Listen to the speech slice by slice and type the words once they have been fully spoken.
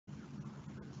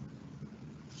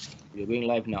We're going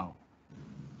live now.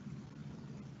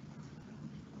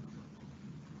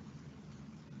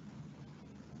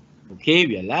 Okay,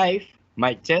 we are live.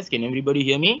 Mic test. Can everybody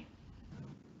hear me?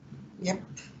 Yep.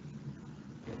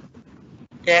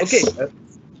 Okay.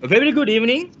 A very good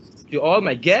evening to all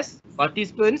my guests,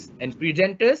 participants, and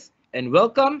presenters, and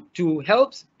welcome to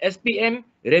HELP's SPM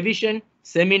Revision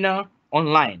Seminar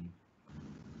Online.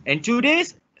 And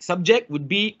today's subject would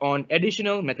be on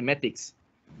additional mathematics.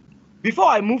 Before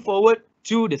I move forward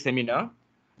to the seminar,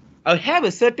 I have a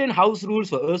certain house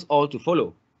rules for us all to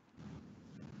follow.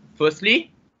 Firstly,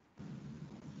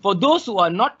 for those who are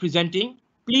not presenting,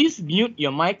 please mute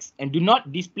your mics and do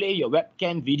not display your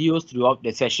webcam videos throughout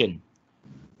the session.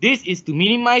 This is to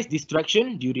minimize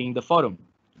distraction during the forum.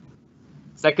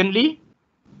 Secondly,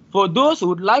 for those who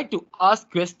would like to ask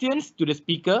questions to the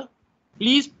speaker,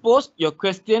 please post your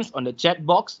questions on the chat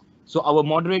box so our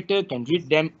moderator can read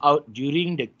them out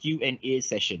during the Q&A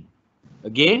session.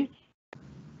 Again,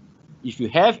 if you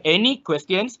have any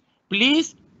questions,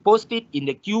 please post it in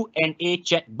the Q&A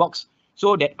chat box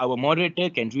so that our moderator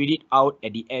can read it out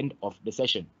at the end of the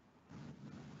session.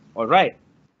 All right.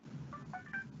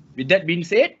 With that being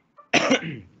said,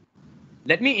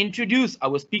 let me introduce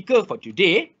our speaker for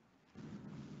today.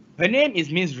 Her name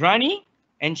is Ms Rani,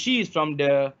 and she is from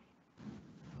the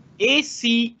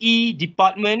ACE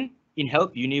department in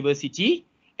Help University,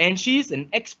 and she is an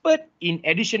expert in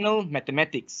additional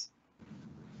mathematics.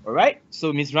 All right,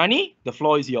 so Ms Rani, the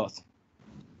floor is yours.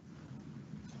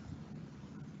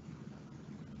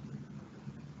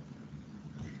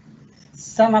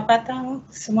 Selamat petang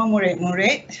semua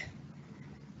murid-murid.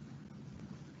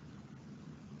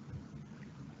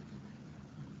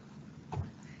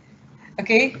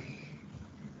 Okey,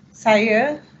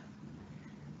 saya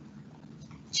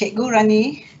Cikgu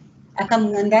Rani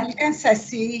akan mengandalkan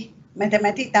sesi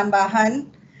matematik tambahan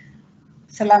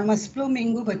selama 10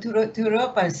 minggu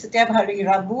berturut-turut pada setiap hari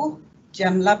Rabu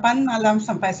jam 8 malam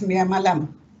sampai 9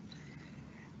 malam.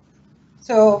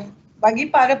 So, bagi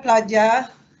para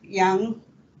pelajar yang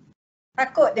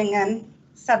takut dengan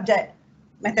subjek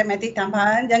matematik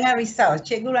tambahan, jangan risau.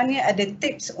 Cikgu Rani ada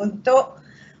tips untuk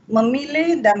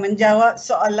memilih dan menjawab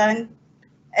soalan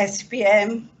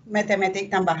SPM matematik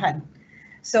tambahan.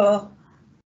 So,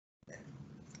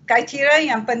 kriteria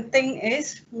yang penting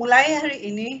is mulai hari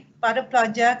ini para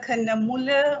pelajar kena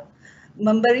mula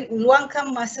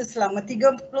luangkan masa selama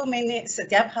 30 minit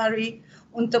setiap hari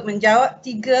untuk menjawab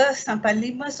 3 sampai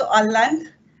 5 soalan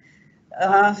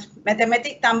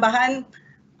matematik tambahan.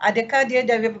 Adakah dia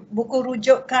dari buku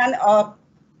rujukan atau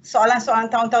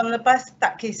soalan-soalan tahun-tahun lepas,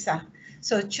 tak kisah.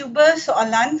 So cuba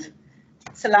soalan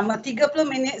selama 30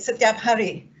 minit setiap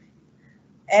hari.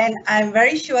 And I'm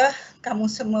very sure kamu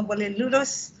semua boleh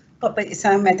lulus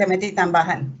peperiksaan matematik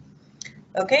tambahan.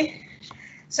 Okay,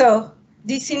 so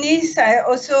di sini saya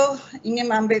also ingin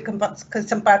mengambil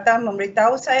kesempatan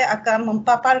memberitahu saya akan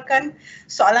memaparkan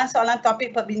soalan-soalan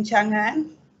topik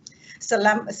perbincangan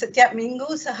setiap minggu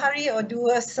sehari atau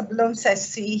dua sebelum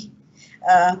sesi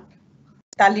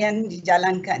talian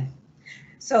dijalankan.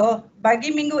 So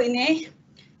bagi minggu ini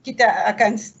kita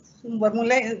akan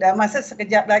bermula dalam masa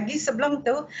sekejap lagi. Sebelum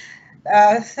tu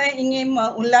saya ingin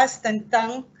mengulas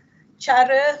tentang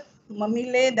cara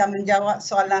memilih dan menjawab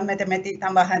soalan matematik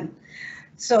tambahan.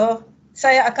 So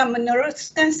saya akan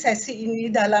meneruskan sesi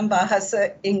ini dalam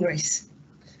bahasa Inggeris.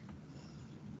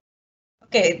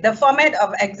 Okay, the format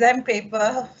of exam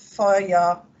paper for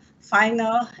your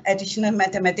final additional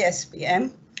mathematics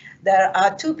SPM, there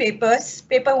are 2 papers.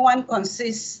 Paper 1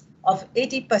 consists of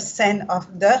 80% of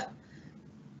the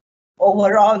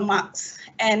overall marks,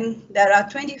 and there are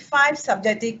 25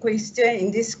 subjective questions in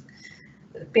this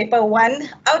paper 1.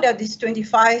 Out of this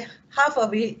 25, half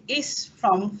of it is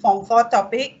from Form 4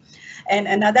 topic,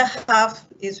 and another half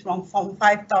is from Form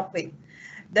 5 topic.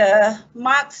 The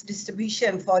marks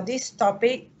distribution for this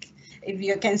topic, if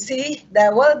you can see,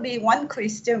 there will be 1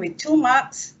 question with 2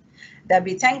 marks, there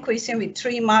will be 10 questions with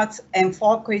 3 marks, and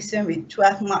 4 questions with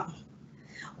 12 marks.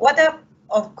 What type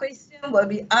of question will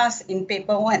be asked in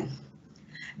paper 1?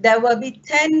 There will be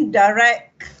 10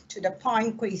 direct to the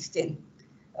point question,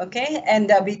 okay,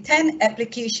 and there will be 10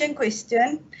 application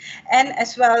question, and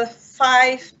as well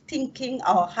 5 thinking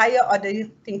or higher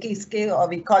order thinking skill, or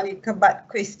we call it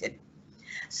kebat question.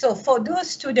 So for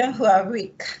those students who are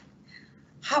weak,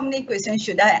 how many questions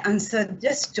should I answer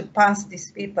just to pass this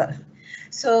paper?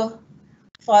 So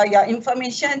for your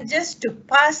information, just to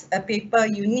pass a paper,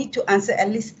 you need to answer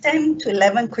at least 10 to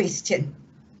 11 questions.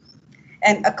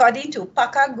 And according to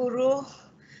Pakar Guru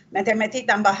Matematik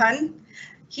Tambahan,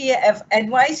 Here I've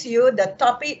advised you the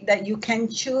topic that you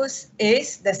can choose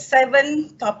is the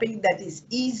 7 topic that is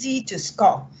easy to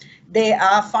score. They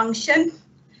are function,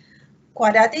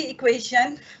 quadratic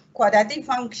equation, quadratic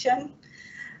function,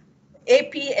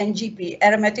 AP and GP,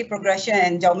 arithmetic progression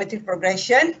and geometric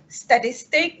progression,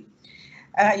 statistic,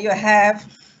 you have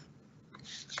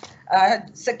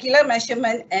circular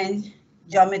measurement and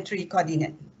geometry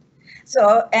coordinate.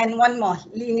 So, and one more,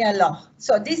 linear law.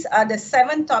 So these are the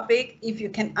 7 topics. If you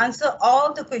can answer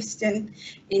all the questions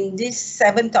in these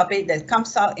 7 topics that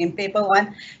comes out in paper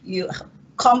 1, you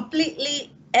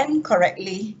completely and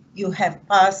correctly, you have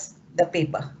passed the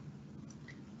paper.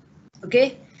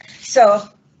 Okay, so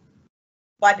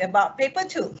what about paper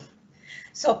 2?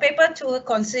 So paper 2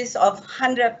 consists of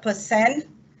 100%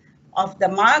 of the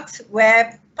marks,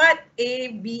 where part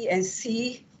A, B, and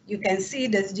C, you can see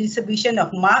the distribution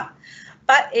of mark.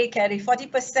 Part A carry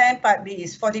 40%, part B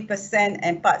is 40%,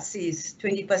 and part C is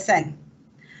 20%.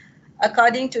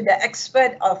 According to the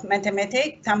expert of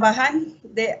mathematics, Tambahan,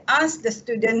 they asked the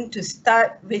student to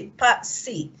start with part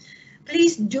C.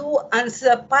 Please do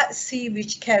answer part C,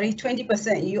 which carry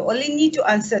 20%. You only need to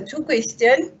answer 2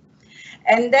 questions,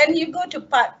 and then you go to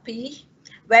part P,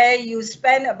 where you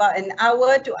spend about an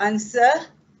hour to answer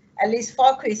at least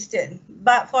 4 questions.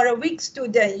 But for a weak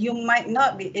student, you might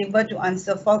not be able to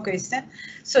answer 4 questions.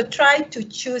 So try to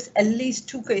choose at least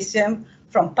 2 questions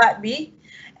from part B.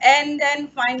 And then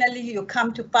finally, you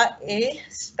come to part A,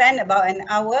 spend about an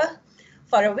hour.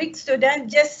 For a weak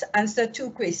student, just answer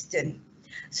 2 questions.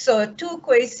 So 2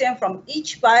 questions from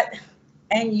each part,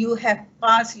 and you have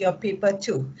passed your paper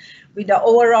 2. With the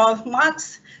overall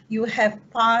marks, you have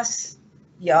passed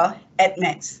your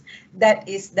ADMATS. That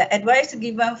is the advice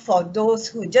given for those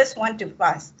who just want to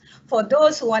pass. For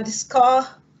those who want to score,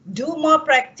 do more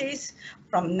practice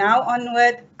from now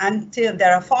onward until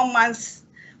there are 4 months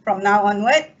from now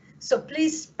onward. So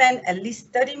please spend at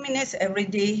least 30 minutes every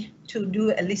day to do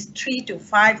at least 3 to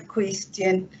 5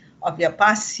 questions of your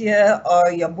past year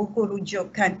or your buku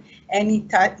rujukan, any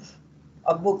type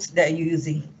of books that you're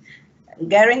using.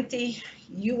 Guarantee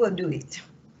you will do it.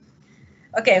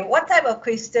 Okay, what type of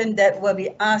question that will be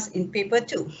asked in paper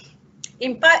 2?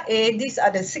 In part A, these are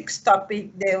the 6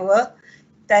 topics they will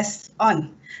test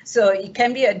on. So it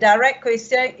can be a direct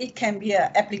question, it can be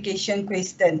an application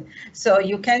question. So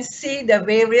you can see the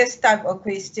various type of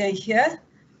question here.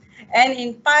 And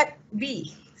in part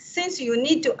B, since you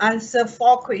need to answer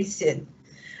 4 questions,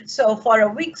 so for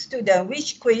a weak student,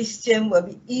 which question will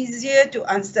be easier to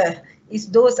answer? Is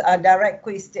those are direct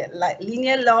questions like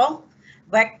linear law,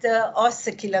 vector, or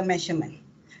circular measurement.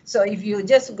 So if you're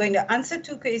just going to answer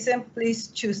 2 questions, please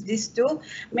choose these 2.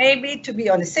 Maybe to be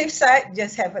on the safe side,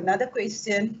 just have another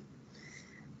question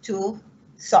to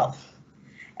solve.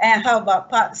 And how about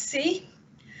part C?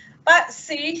 Part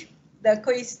C, the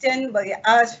question will be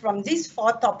asked from these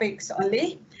 4 topics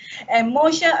only. And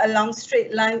motion along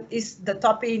straight line is the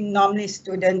topic normally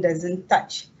student doesn't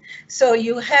touch. So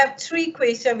you have 3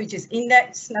 questions, which is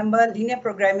index number, linear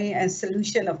programming, and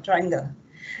solution of triangle.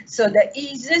 So the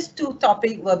easiest 2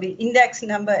 topics will be index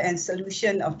number and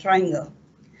solution of triangle.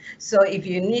 So if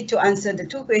you need to answer the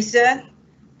 2 questions,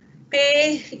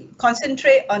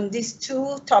 concentrate on these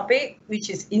 2 topics, which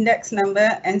is index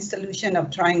number and solution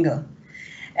of triangle.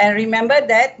 And remember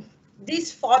that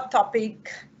these 4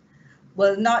 topics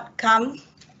will not come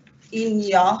in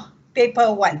your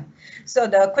paper 1. So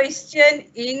the question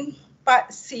in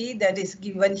part C that is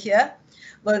given here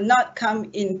will not come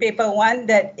in paper 1,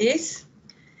 that is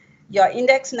your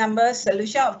index number,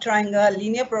 solution of triangle,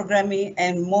 linear programming,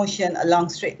 and motion along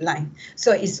straight line.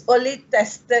 So it's only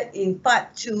tested in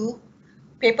part 2,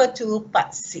 paper 2,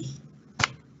 part C.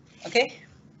 Okay?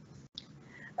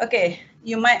 Okay,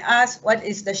 you might ask what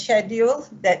is the schedule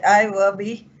that I will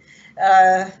be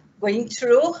going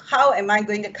through. How am I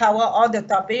going to cover all the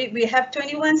topic? We have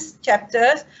 21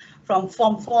 chapters from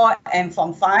Form 4 and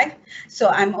Form 5. So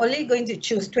I'm only going to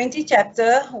choose 20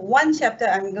 chapters. 1 chapter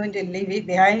I'm going to leave it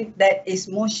behind, that is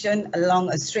motion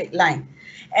along a straight line.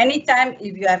 Anytime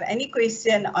if you have any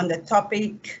question on the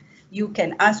topic, you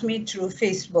can ask me through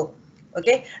Facebook.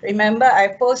 Okay, remember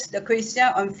I post the question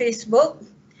on Facebook,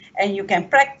 and you can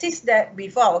practice that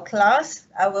before our class.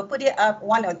 I will put it up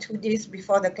 1 or 2 days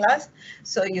before the class,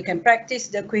 so you can practice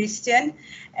the question.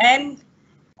 And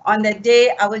on the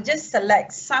day, I will just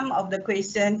select some of the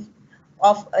questions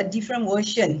of a different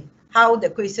version, how the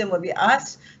question will be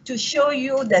asked, to show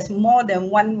you there's more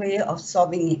than one way of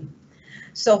solving it.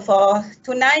 So for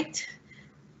tonight,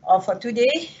 or for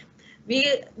today,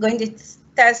 we're going to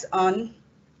test on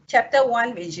chapter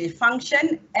 1, which is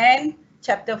function, and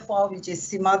chapter 4, which is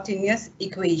simultaneous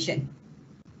equation.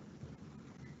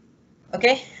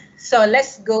 Okay, so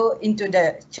let's go into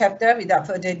the chapter without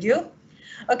further ado.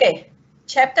 Okay,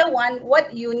 chapter 1,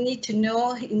 what you need to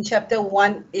know in chapter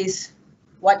 1 is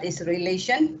what is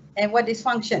relation and what is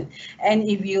function. And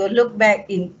if you look back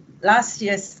in last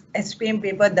year's SPM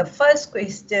paper, the first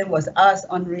question was asked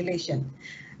on relation.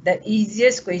 The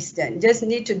easiest question, just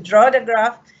need to draw the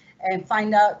graph and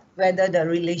find out whether the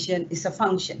relation is a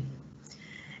function.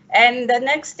 And the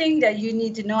next thing that you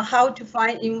need to know how to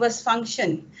find inverse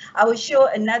function. I will show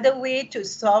another way to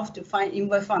solve to find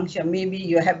inverse function. Maybe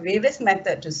you have various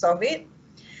methods to solve it.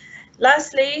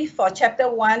 Lastly, for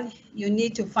chapter 1, you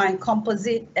need to find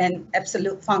composite and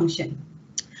absolute function.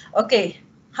 Okay,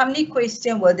 how many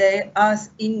questions were there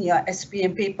asked in your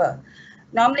SPM paper?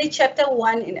 Normally, chapter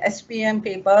 1 in SPM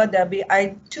paper, there'll be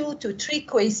 2 to 3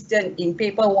 questions in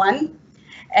paper 1,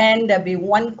 and there'll be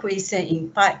 1 question in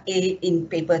part A in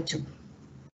paper 2.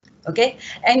 Okay,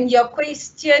 and your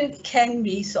question can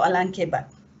be soalan kebat,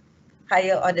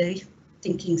 higher order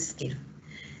thinking skill.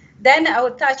 Then I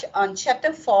will touch on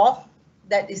chapter 4,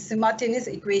 that is simultaneous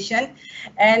equation.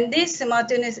 And this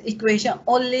simultaneous equation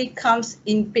only comes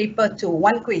in paper 2,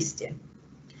 1 question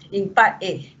in part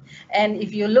A. And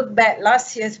if you look back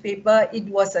last year's paper, it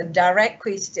was a direct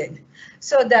question.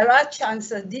 So there are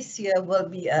chances this year will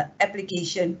be an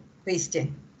application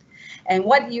question. And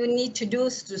what you need to do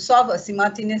to solve a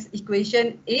simultaneous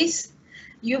equation is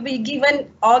you'll be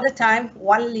given all the time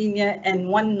 1 linear and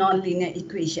 1 non-linear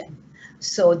equation.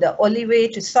 So the only way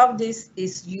to solve this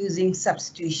is using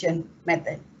substitution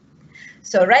method.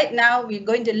 So right now we're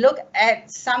going to look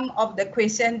at some of the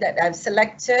questions that I've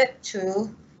selected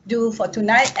to do for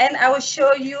tonight, and I will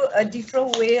show you a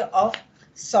different way of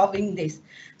solving this.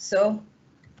 So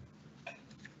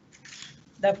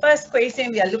the first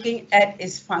question we are looking at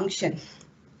is function.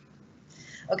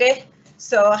 Okay,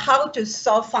 so how to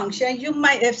solve function? You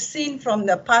might have seen from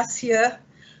the past year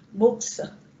books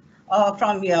or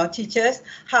from your teachers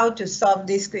how to solve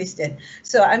this question.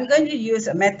 So I'm going to use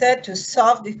a method to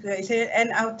solve this question,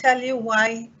 and I'll tell you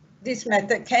why this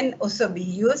method can also be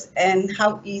used and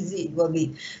how easy it will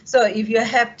be. So if you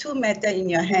have 2 methods in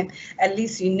your hand, at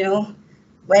least you know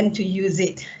when to use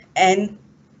it, and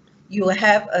you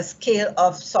have a scale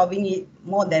of solving it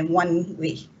more than 1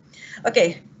 way.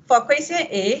 Okay, for question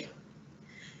A,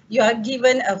 you are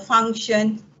given a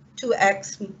function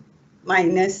 2x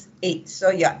minus 8.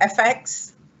 So your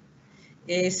fx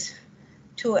is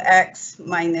 2x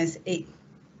minus 8.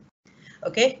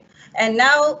 Okay, and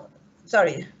now,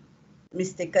 sorry,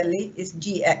 mistakenly, it's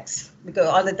gx, because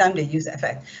all the time they use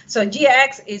fx. So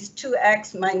gx is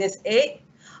 2x minus 8.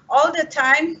 All the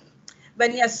time,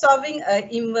 when you're solving an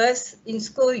inverse in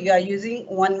school, you are using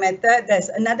 1 method. There's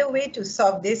another way to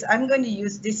solve this. I'm going to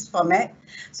use this format.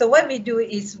 So what we do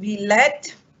is we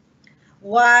let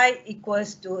y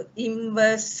equals to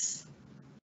inverse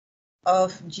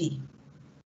of g.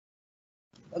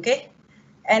 Okay,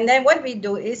 and then what we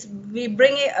do is we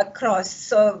bring it across.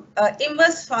 So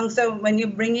inverse function, when you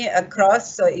bring it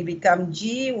across, so it becomes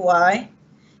gy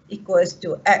equals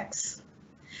to x.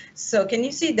 So can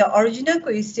you see the original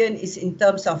question is in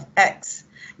terms of x.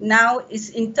 Now it's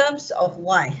in terms of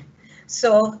y.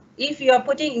 So if you are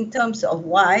putting in terms of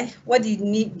y, what you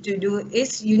need to do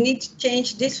is you need to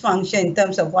change this function in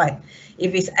terms of y.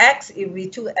 If it's x, it will be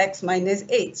 2x minus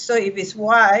 8. So if it's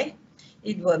y,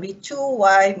 it will be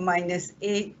 2y minus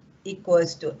 8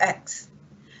 equals to x.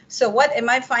 So what am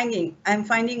I finding? I'm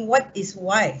finding what is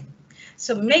y.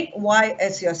 So make y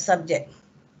as your subject.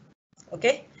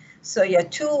 Okay, so your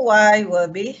 2y will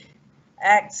be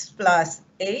x plus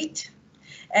 8.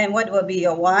 And what will be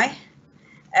your y?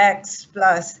 X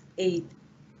plus 8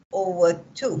 over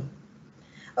 2.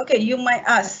 Okay, you might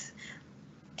ask,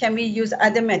 can we use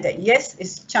other method? Yes,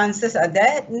 its chances are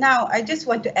there. Now, I just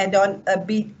want to add on a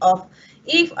bit of,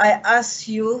 if I ask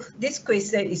you, this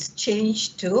question is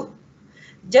changed to,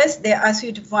 just they ask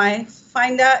you to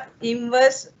find out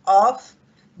inverse of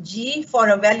g for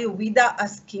a value without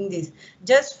asking this.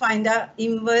 Just find out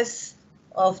inverse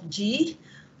of g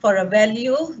for a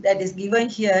value that is given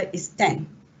here is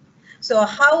 10. So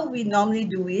how we normally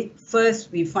do it,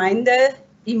 first we find the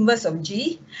inverse of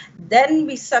g, then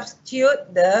we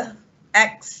substitute the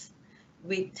x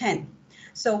with 10.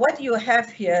 So what you have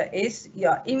here is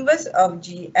your inverse of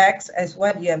gx, as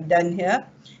what you have done here,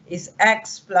 is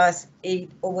x plus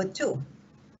 8 over 2.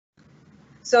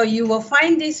 So you will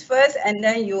find this first, and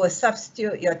then you will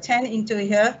substitute your 10 into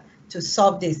here to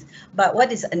solve this. But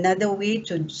what is another way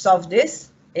to solve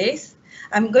this is,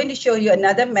 I'm going to show you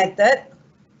another method.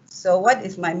 So what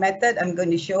is my method I'm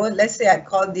going to show? Let's say I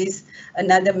call this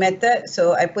another method.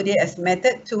 So I put it as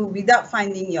method 2 without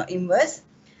finding your inverse.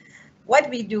 what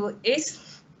we do is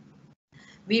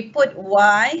we put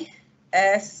y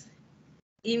as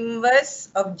inverse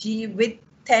of g with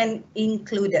 10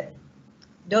 included.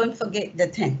 Don't forget the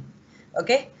 10.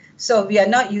 Okay, so we are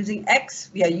not using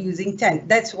x, we are using 10.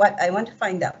 That's what I want to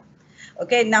find out.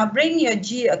 Okay, now bring your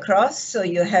g across, so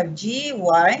you have gy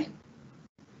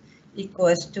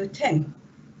equals to 10.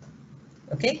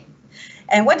 Okay,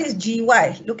 and what is gy?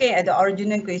 Looking at the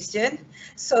original question,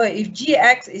 so if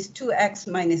gx is 2x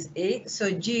minus 8, so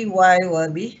gy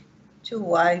will be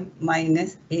 2y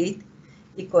minus 8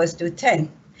 equals to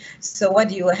 10. So what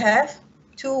do you have?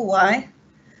 2y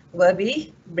will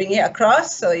be, bring it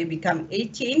across, so it becomes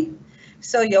 18.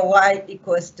 So your y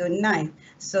equals to 9.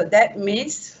 So that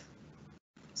means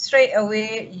straight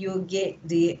away you get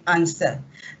the answer.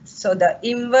 So the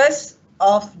inverse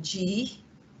of g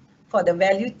for the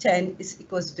value 10 is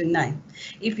equals to 9.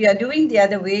 If you are doing the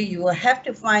other way, you will have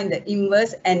to find the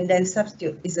inverse and then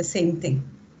substitute. It's the same thing.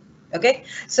 Okay,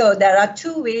 so there are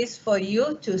two ways for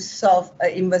you to solve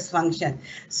an inverse function.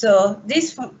 So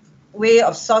this way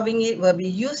of solving it will be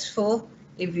useful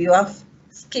if you are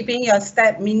skipping your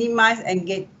step, minimize and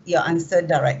get your answer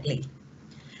directly.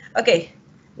 Okay,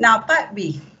 now part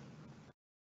B.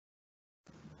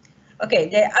 Okay,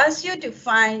 they ask you to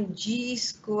find g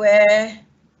squared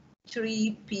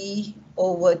 3p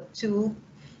over 2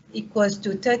 equals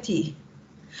to 30.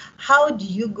 How do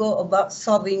you go about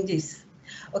solving this?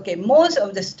 Okay, most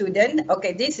of the student,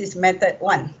 okay, this is method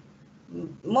 1.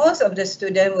 Most of the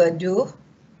student will do,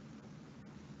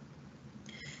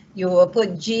 you will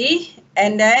put g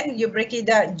and then you break it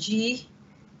out, g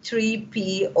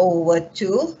 3p over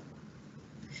 2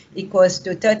 equals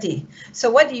to 30. So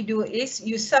what you do is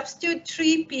you substitute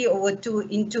 3p over 2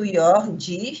 into your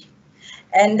g,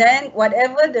 and then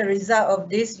whatever the result of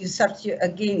this, you substitute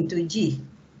again to g,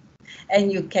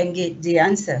 and you can get the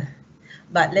answer.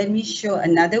 But let me show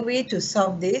another way to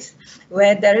solve this,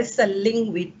 where there is a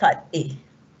link with part A.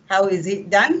 How is it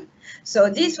done? So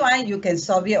this one you can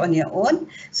solve it on your own.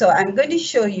 So I'm going to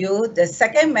show you the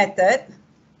second method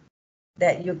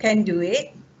that you can do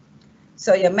it.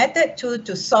 So your method 2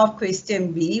 to solve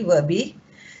question B will be,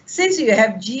 since you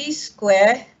have g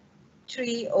squared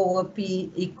 3 over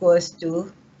p equals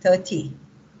to 30.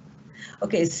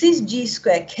 Okay, since g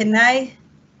squared, can I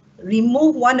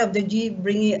remove one of the g,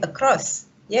 bring it across?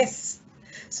 Yes.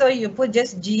 So you put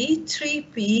just g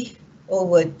 3p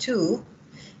over 2.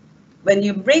 When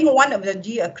you bring one of the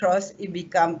g across, it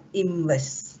becomes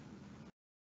inverse.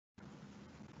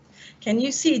 Can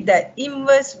you see that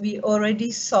inverse, we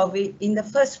already solved it in the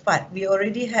first part. We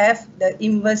already have the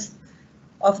inverse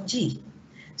of g.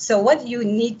 So what you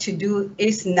need to do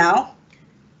is now,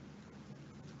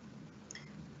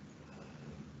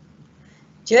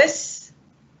 just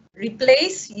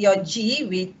replace your g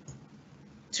with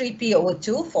 3p over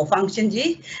 2 for function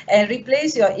g, and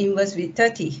replace your inverse with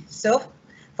 30. So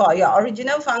for your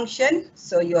original function,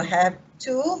 so you have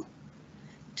 2,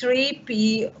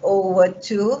 3p over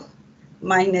 2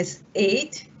 minus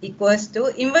 8 equals to,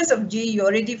 inverse of g you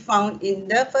already found in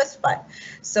the first part.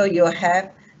 So you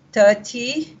have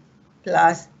 30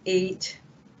 plus 8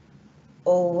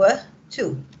 over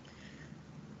 2.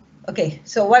 Okay,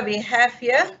 so what we have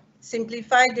here,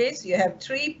 simplify this, you have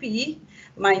 3p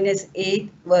minus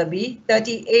 8 will be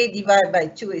 38 divided by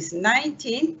 2 is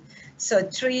 19. So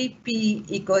 3p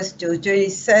equals to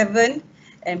 27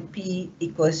 and p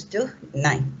equals to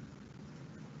 9.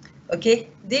 Okay,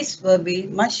 this will be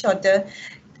much shorter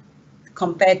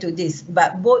compared to this,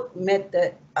 but both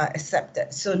methods are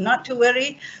accepted. So not to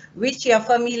worry, which you are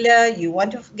familiar, you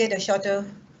want to get a shorter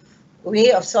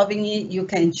way of solving it, you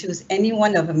can choose any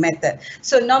one of the method.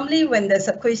 So normally when there's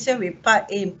a question with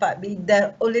part A and part B,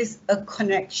 there's always a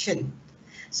connection.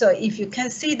 So if you can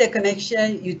see the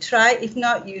connection, you try. If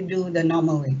not, you do the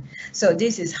normal way. So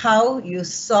this is how you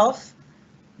solve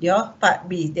your part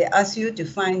B. They ask you to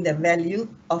find the value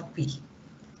of P.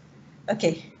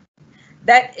 Okay,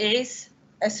 that is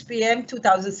SPM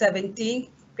 2017,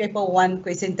 paper 1,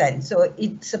 question 10. So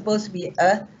it's supposed to be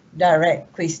a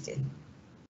direct question.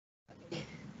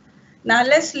 Now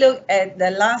let's look at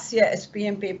the last year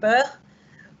SPM paper,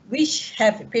 which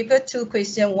have paper 2,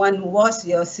 question 1 was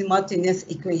your simultaneous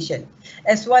equation.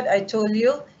 As what I told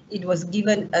you, it was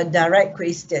given a direct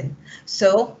question.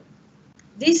 So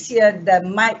this year there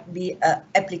might be an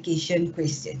application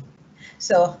question.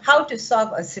 So how to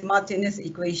solve a simultaneous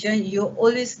equation? You're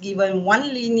always given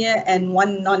one linear and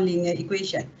one non-linear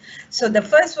equation. So the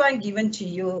first one given to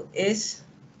you is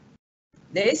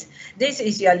this. This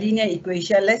is your linear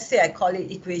equation. Let's say I call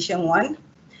it equation 1.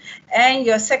 And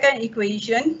your second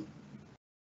equation,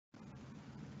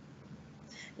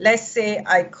 Let's say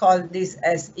I call this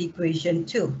as equation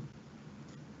 2.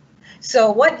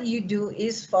 So what you do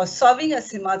is for solving a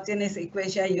simultaneous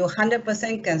equation, you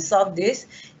 100% can solve this.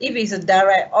 If it's a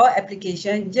direct or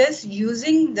application, just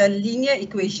using the linear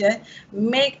equation,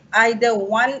 make either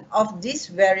one of these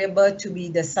variable to be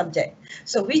the subject.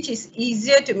 So which is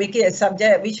easier to make it a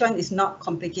subject, which one is not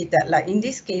complicated, like in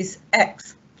this case,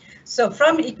 x. So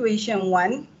from equation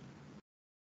 1,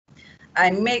 I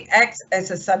make x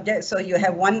as a subject, so you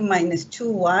have 1 minus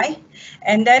 2y,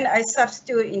 and then I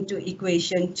substitute into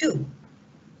equation 2.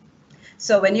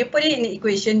 So when you put it in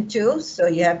equation 2, so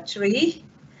you have 3,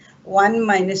 1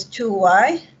 minus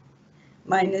 2y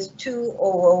minus 2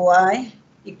 over y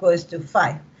equals to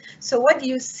 5. So what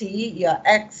you see, your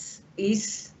x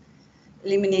is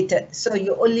eliminated, so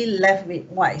you're only left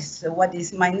with y. So what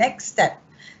is my next step?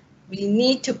 We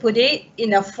need to put it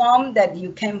in a form that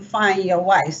you can find your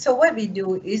y. So what we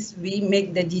do is we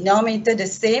make the denominator the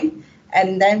same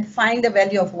and then find the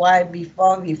value of y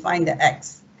before we find the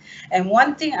x. And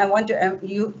one thing I want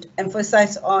to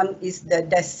emphasize on is the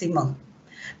decimal.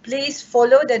 Please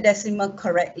follow the decimal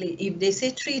correctly. If they say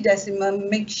 3 decimal,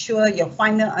 make sure your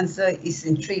final answer is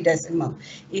in 3 decimal.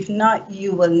 If not,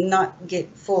 you will not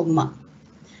get full mark.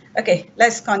 Okay,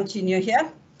 let's continue here.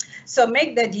 So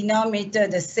make the denominator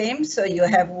the same. So you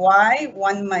have y,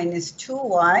 1 minus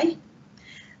 2y.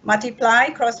 Multiply,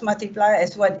 cross multiply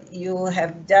as what you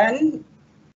have done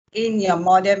in your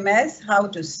model math, how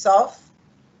to solve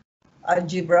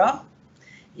algebra,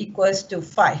 equals to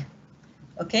 5.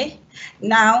 Okay,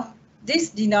 now this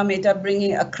denominator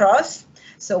bringing across.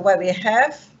 So what we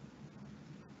have,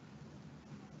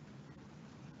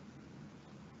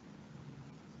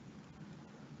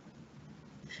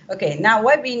 okay, now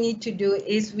what we need to do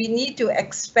is we need to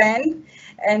expand,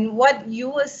 and what you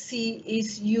will see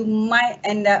is you might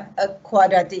end up a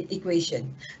quadratic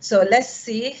equation. So let's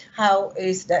see how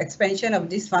is the expansion of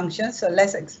this function. So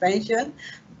let's expansion.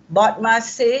 BODMAS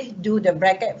say do the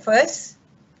bracket first.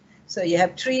 So you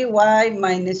have 3y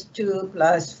minus 2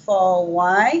 plus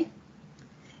 4y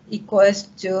equals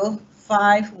to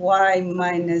 5y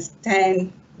minus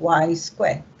 10y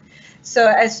squared. So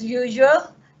as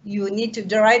usual, you need to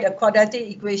derive a quadratic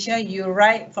equation. You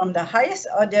write from the highest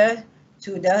order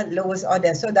to the lowest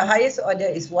order. So the highest order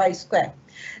is y squared.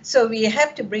 So we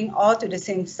have to bring all to the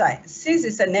same side. Since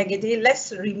it's a negative,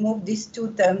 let's remove these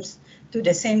two terms to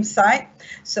the same side.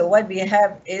 So what we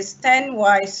have is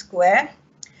 10y squared,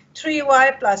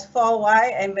 3y plus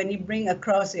 4y, and when you bring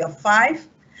across your 5,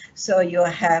 so you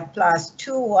have plus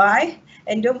 2y,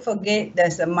 and don't forget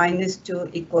there's a minus 2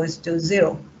 equals to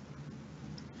 0.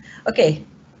 Okay,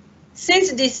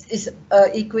 since this is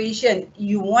an equation,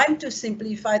 you want to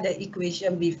simplify the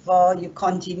equation before you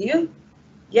continue?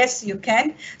 Yes, you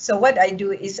can. So what I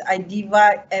do is I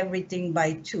divide everything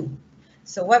by 2.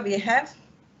 So what we have?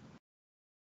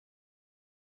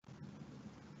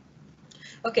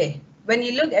 Okay, when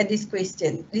you look at this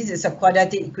question, this is a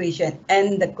quadratic equation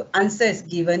and the answer is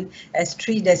given as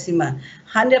 3 decimal.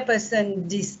 100%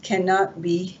 this cannot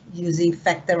be using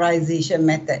factorization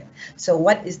method. So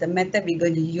what is the method we're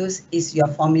going to use is your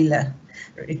formula.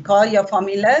 Recall your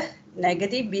formula,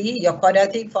 negative b, your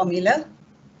quadratic formula.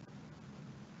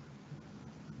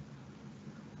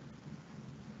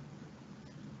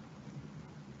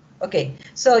 Okay,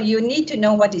 so you need to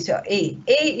know what is your A.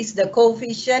 A is the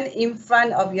coefficient in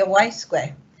front of your y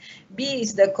square. B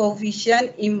is the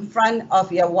coefficient in front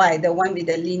of your y, the one with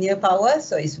the linear power,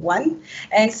 so it's 1.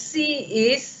 And C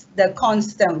is the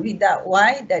constant without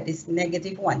y, that is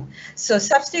negative 1. So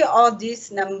substitute all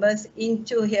these numbers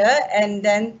into here and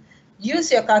then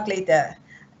use your calculator.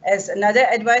 As another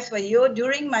advice for you,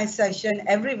 during my session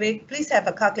every week, please have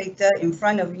a calculator in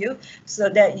front of you so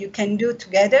that you can do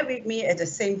together with me at the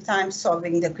same time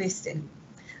solving the question.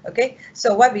 Okay,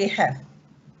 so what we have.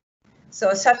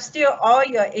 So substitute all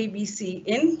your ABC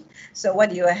in. So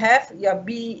what you have, your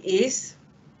B is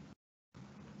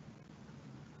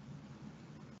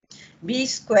B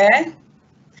squared.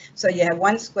 So you have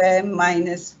 1 squared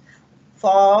minus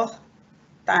 4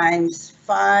 times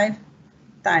 5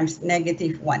 times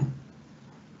negative 1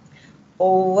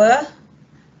 over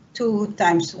 2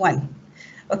 times 1.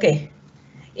 Okay,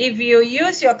 if you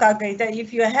use your calculator,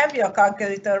 if you have your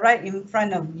calculator right in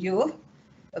front of you,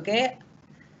 okay,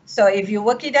 so if you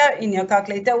work it out in your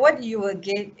calculator, what you will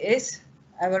get is,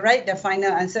 I will write the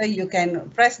final answer. You can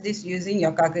press this using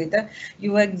your calculator.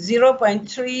 You will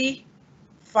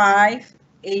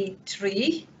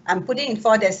 0.3583. I'm putting in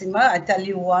 4 decimal, I'll tell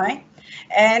you why.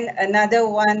 And another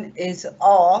one is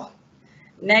all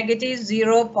negative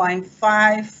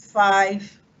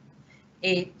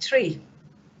 0.5583.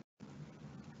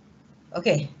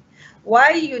 Okay,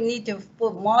 why you need to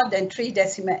put more than 3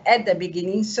 decimal at the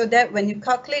beginning, so that when you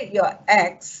calculate your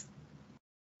x,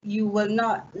 you will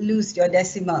not lose your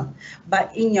decimal.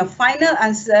 But in your final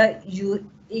answer, you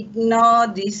ignore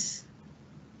this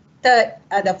the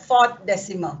fourth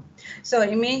decimal. So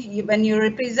it means when you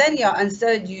represent your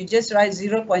answer, you just write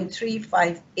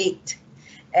 0.358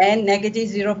 and negative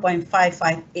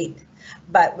 0.558.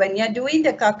 But when you're doing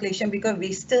the calculation, because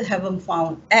we still haven't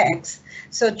found x,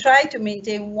 so try to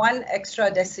maintain one extra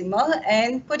decimal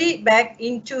and put it back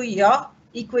into your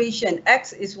equation.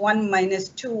 X is 1 minus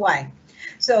 2y.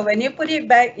 So when you put it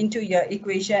back into your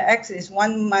equation, x is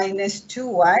 1 minus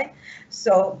 2y.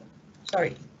 So,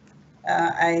 sorry,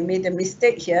 I made a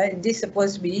mistake here. This is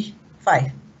supposed to be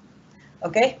 5.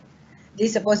 Okay, this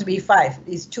is supposed to be 5.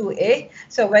 It's 2a.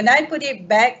 So when I put it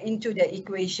back into the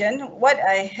equation, what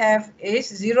I have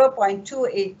is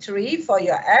 0.283 for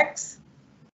your x.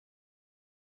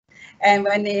 And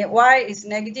when the y is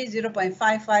negative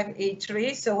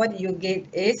 0.5583, so what you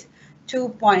get is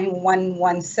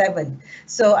 2.117.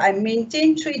 So I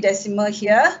maintain 3 decimal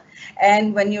here.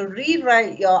 And when you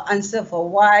rewrite your answer for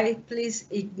y, please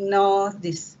ignore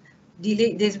this.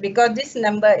 Delete this because this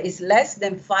number is less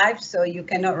than 5, so you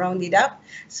cannot round it up.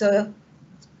 So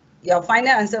your final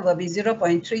answer will be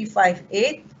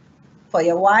 0.358 for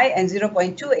your y and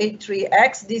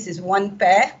 0.283x. This is one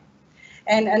pair.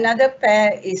 And another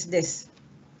pair is this,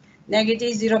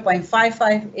 negative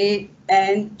 0.558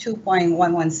 and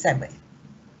 2.117.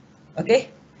 Okay,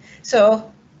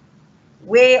 so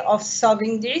way of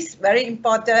solving this, very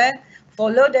important.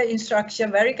 Follow the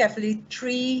instruction very carefully,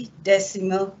 3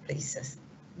 decimal places.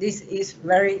 This is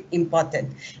very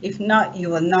important. If not, you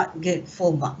will not get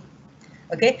full mark.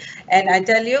 Okay, and I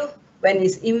tell you, when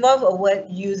it's involved a word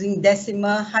using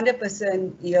decimal,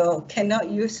 100% you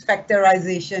cannot use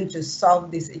factorization to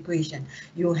solve this equation.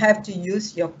 You have to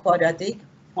use your quadratic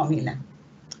formula.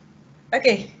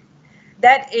 Okay,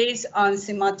 that is on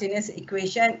simultaneous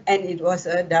equation, and it was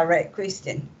a direct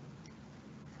question.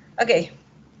 Okay,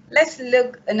 let's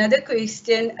look another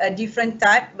question, a different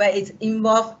type where it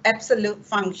involves absolute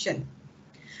function.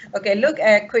 Okay, look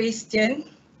at question.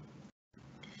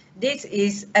 This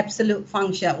is absolute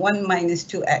function 1 minus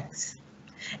 2x.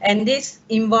 And this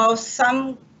involves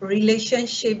some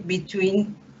relationship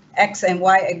between x and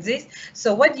y exists.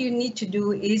 So what you need to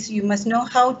do is you must know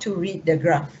how to read the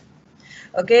graph.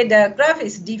 Okay, the graph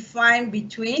is defined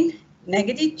between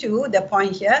negative 2, the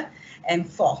point here, and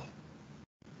 4.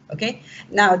 Okay,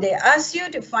 now they ask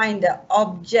you to find the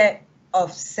object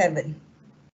of 7.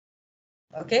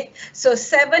 Okay, so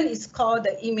 7 is called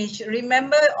the image.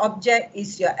 Remember, object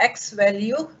is your x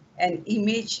value and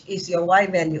image is your y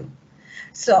value.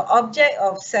 So object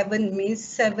of 7 means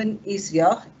 7 is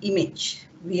your image.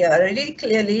 We are already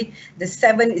clearly, the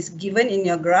 7 is given in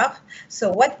your graph.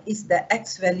 So what is the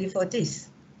x value for this?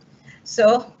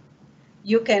 So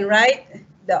you can write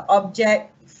the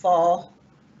object for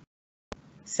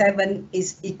 7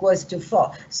 is equals to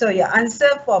 4. So your answer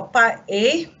for part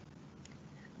A,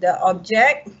 the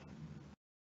object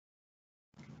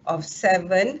of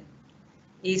 7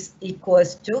 is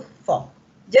equals to 4.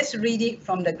 Just read it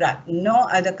from the graph, no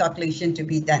other calculation to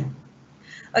be done.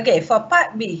 Okay, for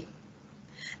part B,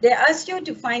 they ask you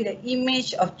to find the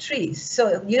image of 3.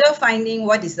 So you're finding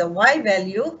what is the y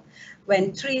value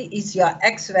when 3 is your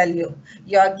x value.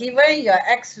 You're given your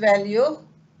x value.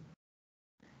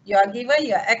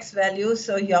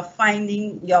 So you're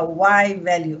finding your y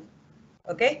value.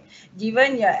 Okay,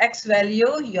 given your x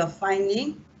value, you're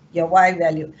finding your y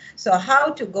value. So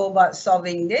how to go about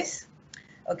solving this?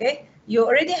 Okay, you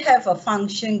already have a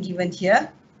function given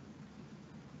here.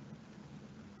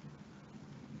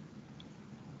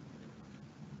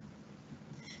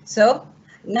 So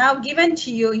now given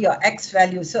to you your x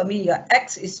value, so I mean your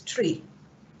x is 3.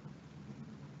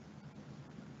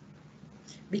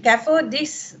 Be careful,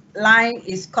 this line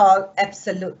is called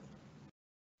absolute.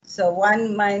 So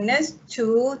 1 minus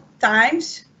 2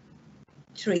 times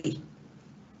 3.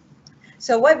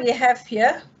 So what we have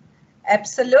here,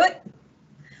 absolute,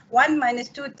 1 minus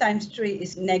 2 times 3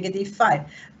 is negative 5.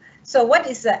 So what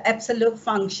is the absolute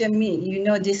function mean? You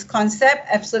know this concept,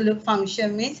 absolute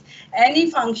function means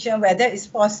any function, whether it's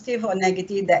positive or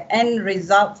negative, the end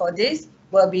result for this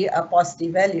will be a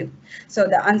positive value. So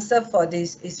the answer for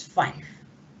this is 5.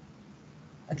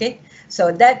 Okay,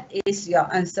 so that is your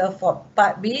answer for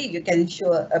part B. You can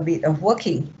show a bit of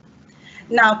working.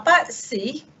 Now part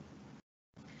C,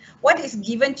 what is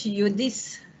given to you?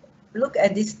 This, look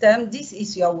at this term, this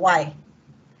is your y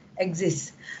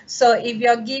exists. So if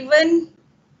you're given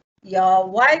your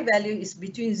y value is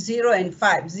between 0 and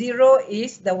 5, 0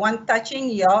 is the one touching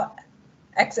your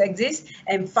x-axis,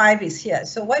 and 5 is here.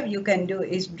 So what you can do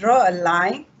is draw a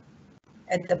line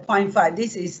at the point 5.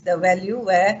 This is the value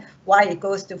where y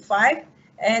equals to 5,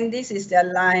 and this is the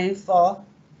line for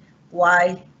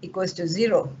y equals to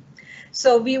 0.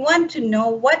 So we want to know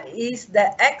what is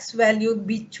the x value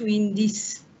between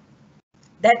these.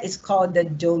 That is called the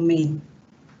domain.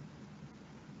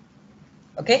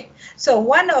 Okay, so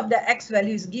one of the x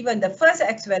values given, the first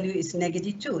x value is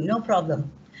 -2, no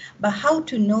problem. But how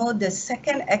to know the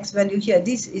second x value here?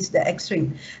 This is the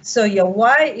extreme. So your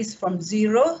y is from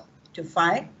 0 to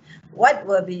 5. What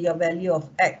will be your value of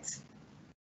x?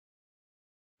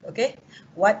 Okay,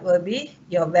 what will be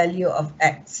your value of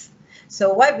x?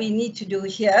 So what we need to do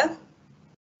here,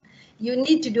 you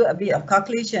need to do a bit of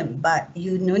calculation, but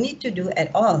you no need to do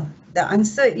at all. The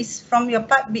answer is from your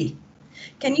part B.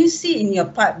 Can you see in your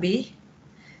part B,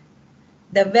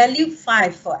 the value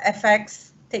 5 for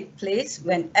fx take place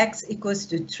when x equals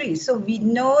to 3. So we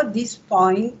know this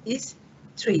point is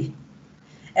 3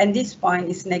 and this point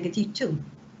is -2.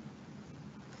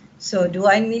 So do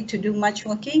I need to do much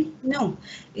working? No.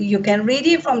 You can read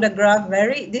it from the graph.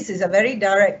 This is a very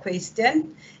direct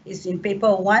question. It's in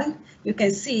paper 1. You can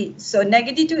see, so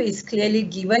 -2 is clearly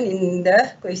given in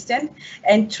the question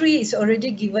and 3 is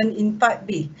already given in part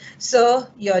B. So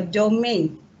your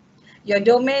domain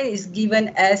is given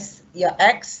as your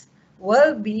x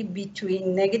will be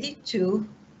between -2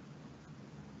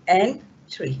 and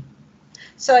 3.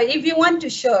 So if you want to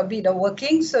show a bit of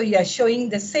working, so you are showing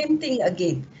the same thing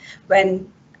again.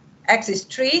 When x is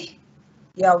 3,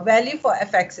 your value for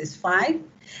fx is 5.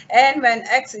 And when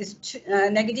x is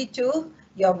 -2,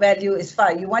 your value is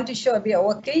 5. You want to show a bit of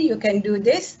working, you can do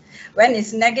this. When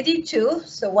it's -2,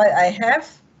 so what I have,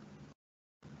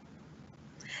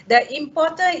 the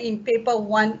important in paper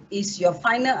 1 is your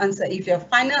final answer. If your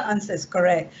final answer is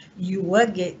correct, you will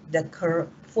get the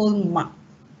full mark.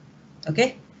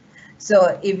 Okay?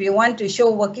 So if you want to show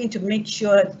working to make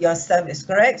sure yourself is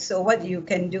correct, so what you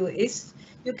can do is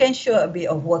you can show a bit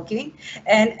of working,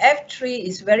 and F3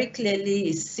 is very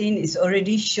clearly seen, is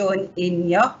already shown in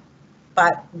your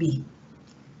part B.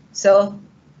 So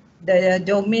the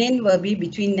domain will be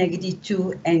between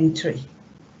 -2 and 3.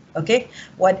 Okay,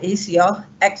 what is your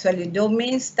x value?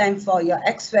 Domain stands for your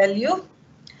x value.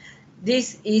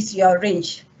 This is your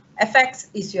range. Fx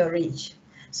is your range.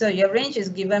 So your range is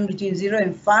given between 0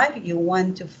 and 5. You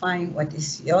want to find what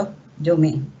is your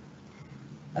domain.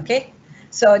 Okay,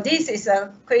 so this is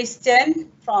a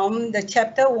question from the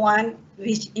chapter 1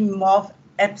 which involves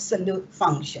absolute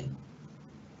function.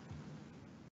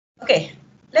 Okay,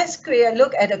 let's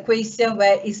look at a question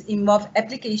where it involves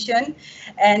application,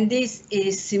 and this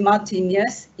is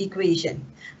simultaneous equation.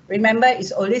 Remember,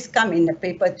 it's always come in the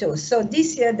paper too. So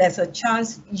this year there's a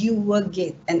chance you will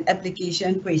get an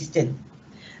application question.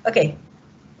 Okay,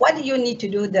 what do you need to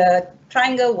do? The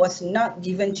triangle was not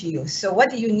given to you. So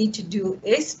what you need to do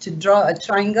is to draw a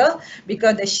triangle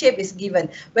because the shape is given.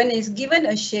 When it's given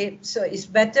a shape, so it's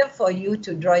better for you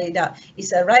to draw it out.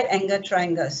 It's a right angle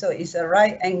triangle. So it's a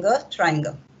right angle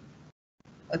triangle.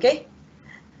 Okay,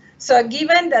 so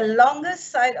given the longest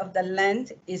side of the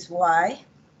length is y,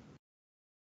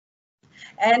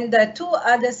 and the two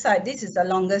other side, this is the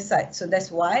longest side, so that's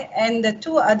y, and the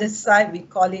two other side we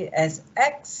call it as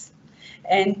x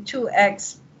and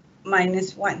 2x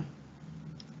minus 1.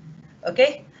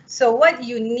 Okay, so what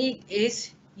you need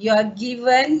is you're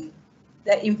given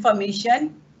the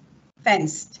information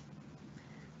fenced,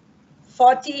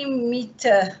 40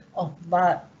 meter of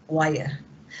barbed wire.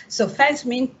 So fence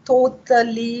means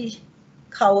totally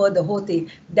cover the whole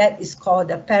thing. That is called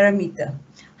the perimeter.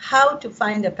 How to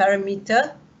find the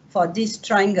perimeter for this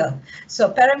triangle? So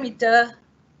perimeter,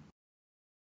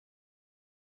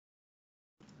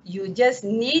 you just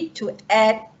need to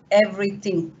add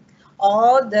everything,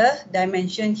 all the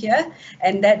dimension here,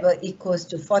 and that will equals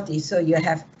to 40. So you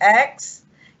have x,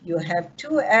 you have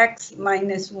 2x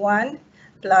minus 1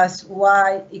 plus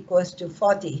y equals to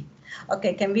 40.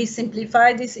 Okay, can we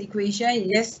simplify this equation?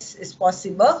 Yes, it's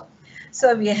possible.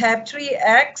 So we have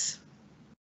 3x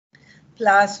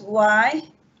plus y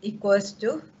equals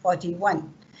to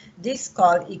 41. This is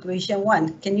called equation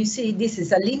 1. Can you see this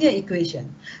is a linear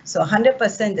equation? So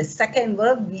 100% the second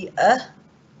will be a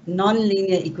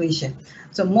non-linear equation.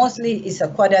 So mostly it's a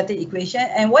quadratic equation.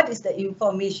 And what is the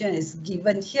information is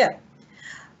given here?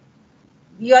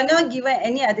 You are not given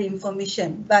any other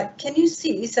information, but can you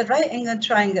see it's a right angle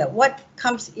triangle? What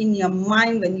comes in your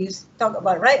mind when you talk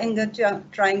about right angle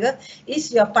triangle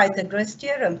is your Pythagoras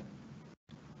theorem.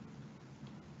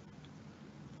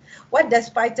 What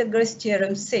does Pythagoras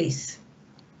theorem says?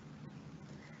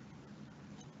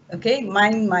 Okay,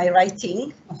 mind my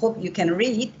writing. I hope you can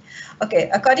read.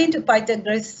 Okay, according to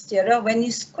Pythagoras' theorem, when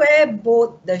you square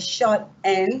both the short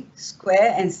end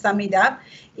square and sum it up,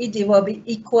 it will be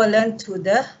equivalent to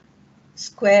the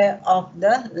square of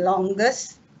the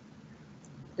longest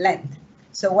length.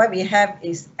 So what we have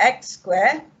is x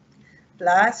squared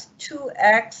plus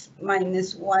 2x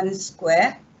minus 1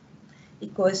 square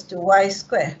equals to y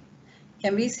squared.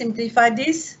 Can we simplify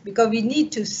this? Because we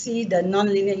need to see the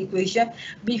nonlinear equation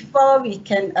before we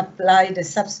can apply the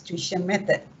substitution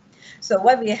method. So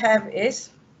what we have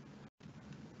is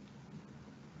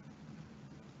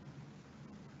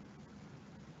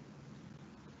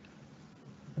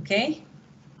okay.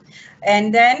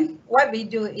 And then what we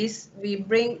do is we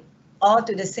bring all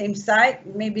to the same side.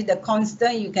 Maybe the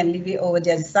constant, you can leave it over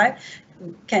the other side.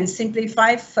 Can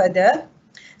simplify further.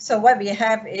 So what we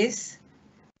have is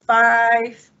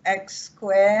 5x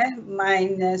squared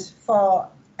minus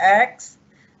 4x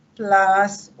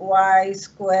plus y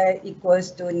squared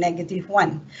equals to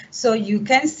 -1. So you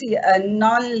can see a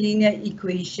non-linear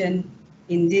equation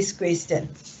in this question.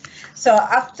 So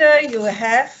after you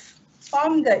have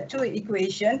formed the two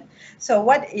equations, so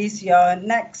what is your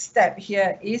next step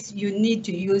here is you need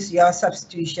to use your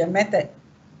substitution method.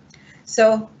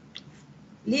 So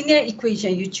linear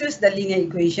equation, you choose the linear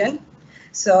equation.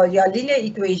 So your linear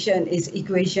equation is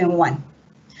equation 1.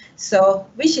 So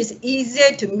which is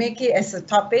easier to make it as a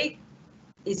topic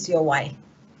is your y.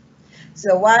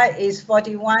 So y is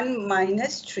 41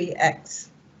 minus 3x.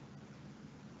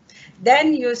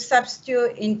 Then you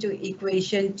substitute into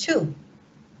equation 2.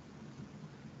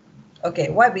 Okay,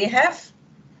 what we have?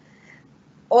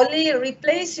 Only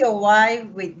replace your y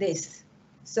with this.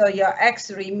 So your x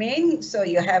remain, so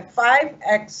you have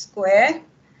 5x squared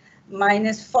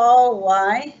minus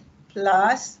 4y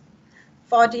plus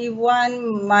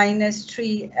 41 minus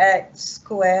 3x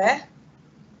squared.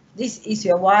 This is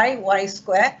your y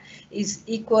squared is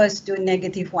equals to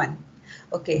 -1.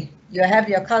 Okay, you have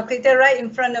your calculator right in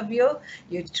front of you.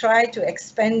 You try to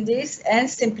expand this and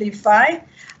simplify.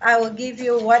 I will give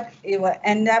you what it will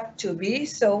end up to be.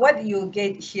 So what you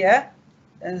get here,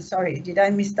 sorry, did I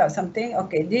miss out something?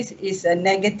 Okay, this is a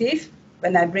negative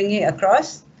when I bring it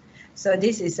across. So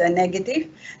this is a negative.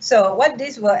 So what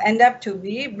this will end up to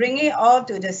be, bring it all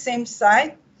to the same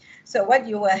side. So what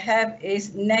you will have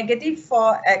is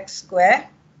 -4x squared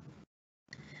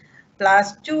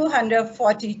plus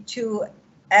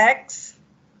 242x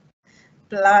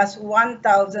plus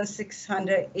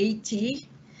 1680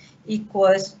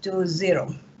 equals to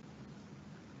 0.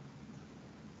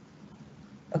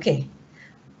 Okay,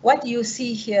 what you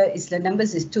see here is the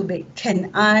numbers is too big.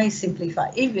 Can I simplify?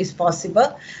 If it's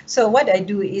possible. So what I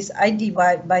do is I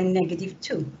divide by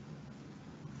 -2.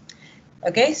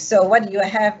 Okay, so what you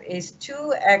have is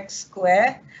 2x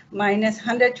squared minus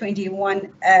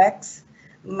 121x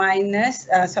minus,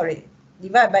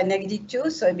 divide by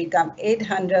 -2, so it becomes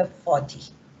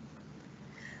 840.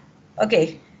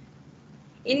 Okay,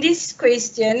 in this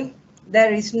question,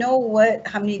 there is no word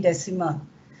how many decimal.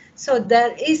 So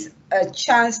there is a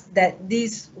chance that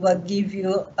this will give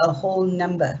you a whole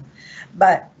number,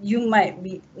 but you might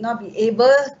not be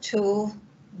able to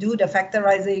do the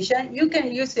factorization. You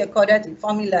can use your quadratic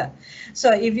formula.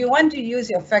 So if you want to use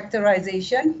your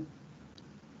factorization,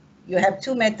 you have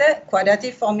two methods,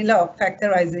 quadratic formula of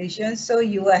factorization. So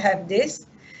you will have this,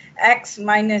 x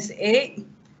minus 8,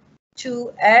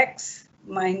 2x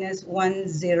minus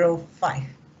 105.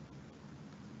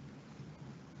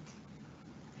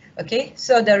 Okay,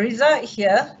 so the result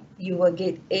here, you will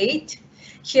get 8.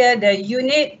 Here the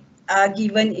unit are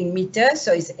given in meters,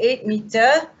 so it's 8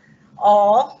 meter,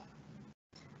 or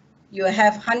you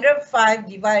have 105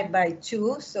 divided by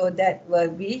 2, so that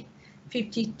will be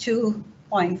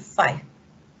 52.5.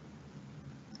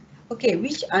 Okay,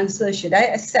 which answer should I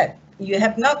accept? You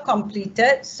have not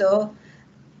completed, so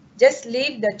just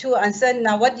leave the two answers.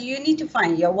 Now what do you need to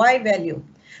find? Your y value.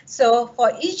 So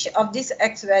for each of this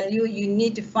x value, you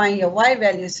need to find your y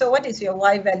value. So what is your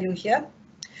y value here?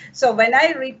 So when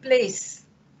I replace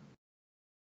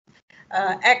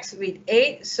x with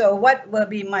 8, so what will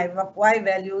be my y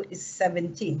value is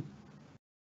 17.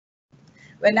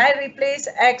 When I replace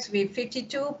x with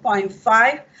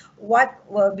 52.5, what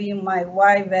will be my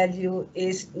y value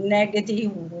is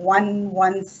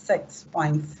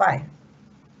 -116.5.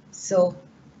 So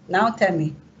now tell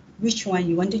me, which one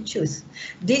you want to choose?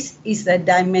 This is a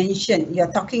dimension.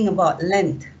 You're talking about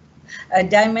length. A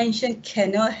dimension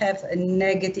cannot have a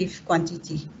negative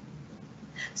quantity.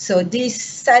 So this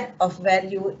set of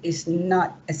value is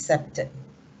not accepted.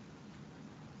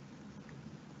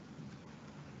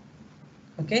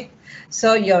 Okay,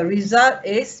 so your result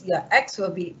is your x will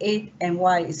be 8 and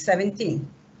y is 17.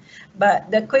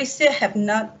 But the question have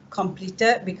not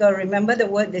completed because remember the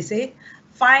word they say,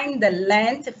 find the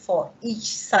length for each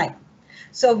side.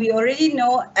 So we already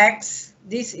know x,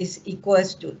 this is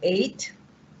equals to 8.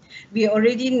 We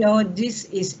already know this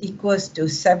is equals to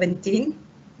 17.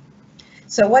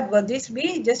 So what will this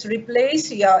be? Just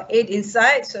replace your 8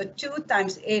 inside. So 2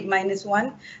 times 8 minus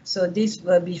 1. So this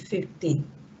will be 15.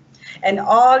 And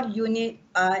all units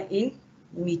are in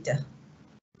meter.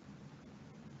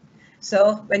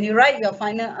 So when you write your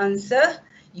final answer,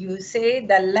 you say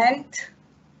the length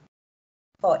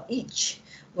for each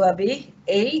will be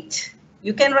 8.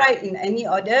 You can write in any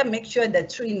order. Make sure the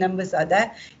 3 numbers are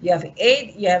there. You have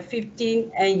 8, you have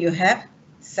 15, and you have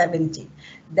 17.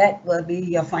 That will be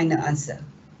your final answer.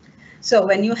 So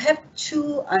when you have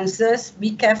 2 answers,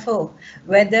 be careful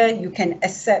whether you can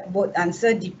accept both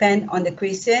answers, depend on the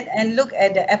question, and look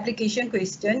at the application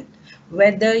question,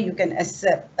 whether you can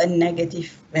accept a negative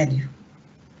value.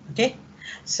 Okay,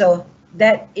 so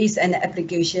that is an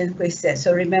application question.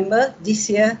 So remember, this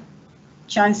year,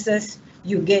 chances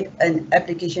you get an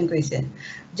application question.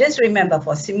 Just remember,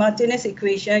 for simultaneous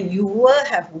equation, you will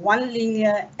have one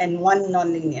linear and one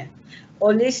nonlinear.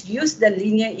 Always use the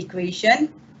linear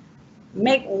equation.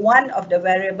 Make one of the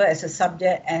variable as a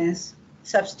subject and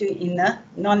substitute in a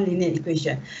nonlinear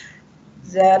equation.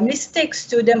 The mistake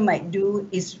student might do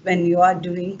is when you are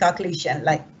doing calculation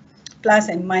like plus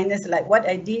and minus, like what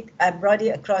I did, I brought it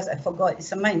across, I forgot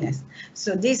it's a minus.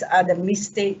 So these are the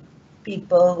mistake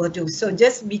people will do. So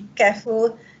just be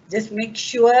careful, just make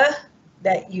sure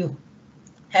that you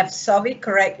have solved it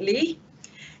correctly.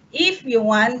 If you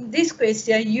want this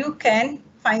question, you can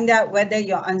find out whether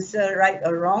your answer right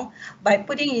or wrong by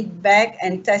putting it back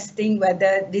and testing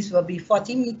whether this will be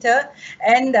 40 meter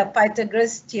and the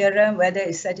Pythagoras theorem whether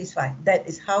it's satisfied. That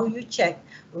is how you check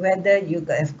whether you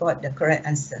have got the correct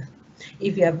answer.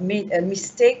 If you have made a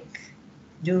mistake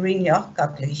during your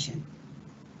calculation.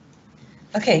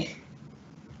 Okay,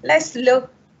 let's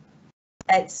look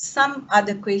at some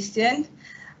other question.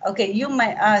 Okay, you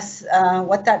might ask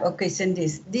what type of question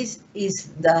this? This is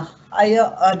the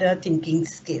higher order thinking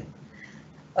skill.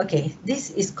 Okay, this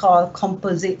is called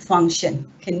composite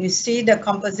function. Can you see the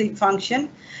composite function?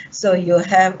 So you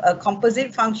have a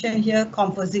composite function here,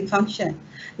 composite function.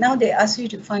 Now they ask you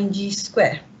to find g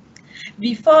square.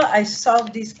 Before I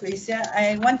solve this question,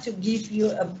 I want to give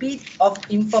you a bit of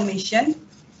information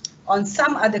on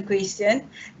some other question.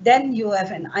 Then you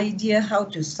have an idea how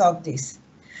to solve this.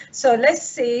 So let's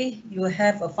say you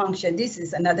have a function. This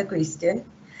is another question.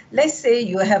 Let's say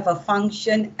you have a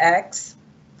function x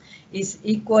is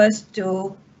equals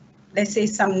to, let's say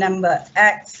some number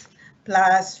x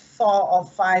plus 4 or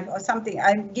 5 or something.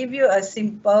 I'll give you a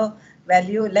simple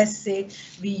value. Let's say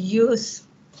we use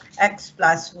x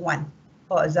plus 1,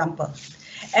 for example.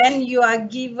 And you are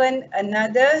given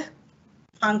another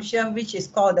function which is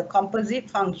called the composite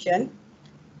function.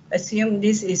 Assume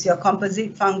this is your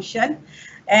composite function.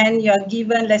 And you're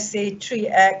given, let's say,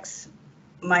 3x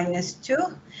minus 2.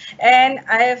 And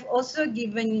I have also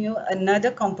given you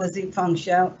another composite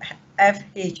function,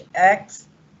 fhx,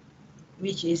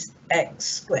 which is x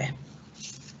squared.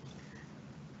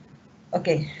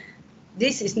 Okay,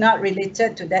 this is not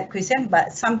related to that question,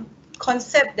 but some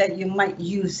concept that you might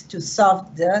use to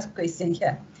solve the question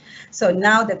here. So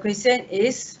now the question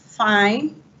is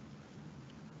find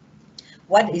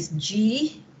what is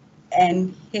g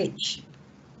and h.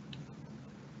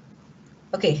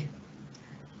 Okay,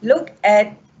 look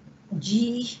at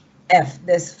GF,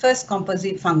 this first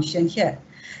composite function here.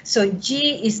 So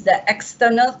G is the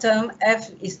external term, F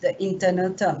is the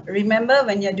internal term. Remember,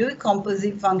 when you're doing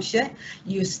composite function,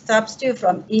 you substitute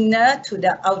from inner to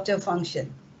the outer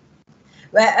function.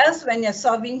 Whereas when you're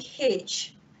solving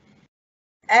H,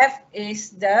 F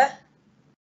is the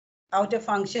outer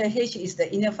function, H is the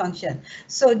inner function.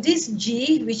 So this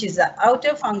G, which is the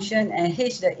outer function, and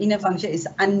H, the inner function, is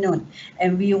unknown.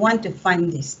 And we want to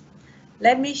find this.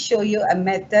 Let me show you a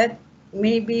method.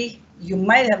 Maybe you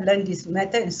might have learned this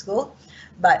method in school,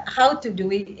 but how to do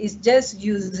it is just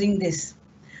using this.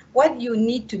 What you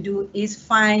need to do is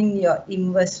find your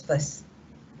inverse first.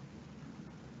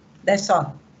 That's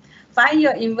all. Find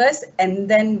your inverse and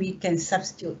then we can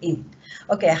substitute in.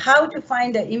 Okay, how to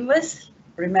find the inverse?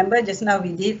 Remember, just now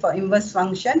we did for inverse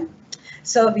function.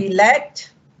 So we let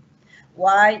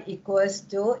y equals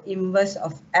to inverse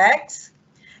of x.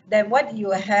 Then what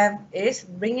you have is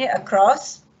bring it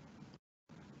across.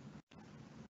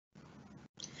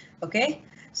 Okay,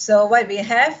 So what we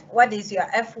have, what is your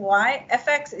Fy?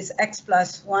 Fx is x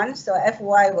plus 1, so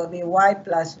Fy will be y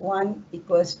plus 1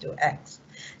 equals to x.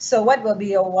 So what will be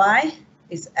your y?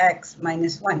 Is x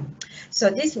minus 1. So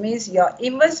this means your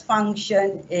inverse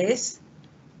function is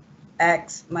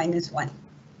x minus 1.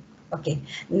 Okay,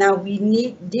 now we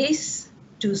need this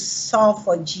to solve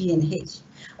for g and h.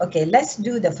 Okay, let's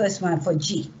do the first one for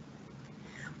g.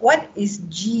 What is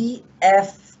g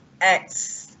f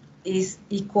x is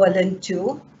equivalent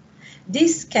to?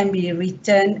 This can be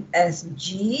written as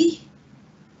g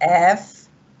f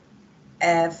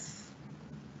f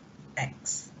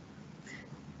x.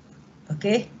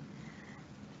 Okay,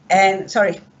 and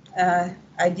sorry,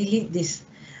 I delete this.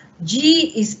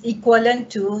 G is equivalent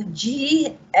to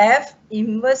g f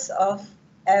inverse of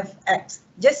fx,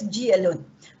 just g alone.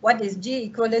 What is g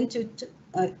equivalent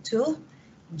to?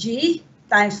 G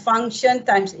times function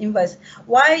times inverse.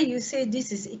 Why you say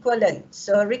this is equivalent?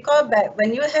 So recall back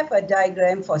when you have a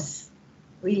diagram for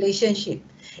relationship,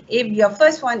 if your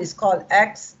first one is called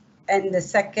x and the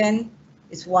second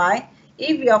is y,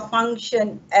 if your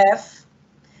function f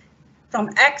from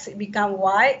x it become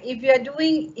y, if you are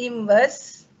doing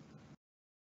inverse,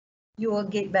 you will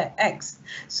get back x.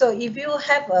 So if you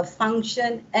have a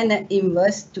function and an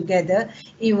inverse together,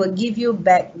 it will give you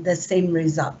back the same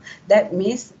result. That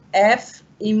means f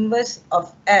inverse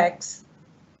of x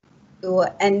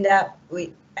will end up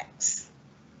with x.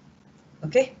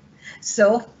 Okay,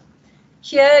 so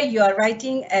here you are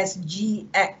writing as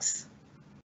gx.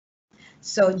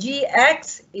 So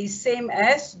gx is same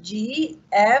as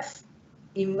gf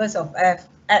inverse of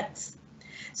fx.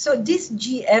 So this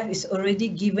gf is already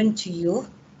given to you,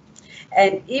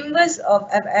 and inverse of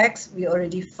fx we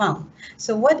already found.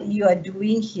 So what you are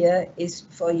doing here is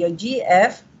for your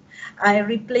gf, I'm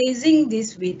replacing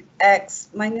this with x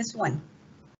minus 1.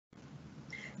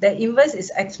 The inverse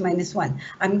is x minus 1.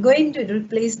 I'm going to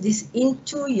replace this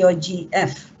into your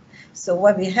gf. So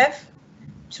what we have?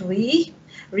 3.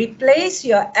 Replace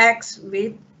your x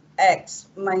with x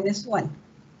minus 1.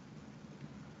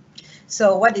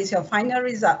 So what is your final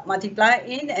result? Multiply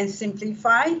in and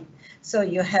simplify. So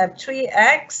you have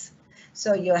 3x.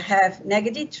 So you have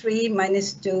negative 3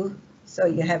 minus 2. So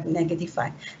you have negative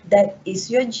 5. That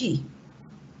is your g.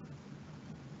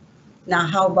 Now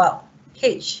how about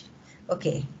h?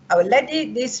 Okay, I will let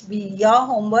this be your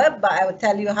homework, but I will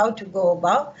tell you how to go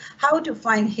about. How to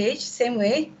find h, same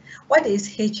way. What is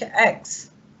hx?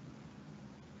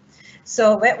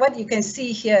 So what you can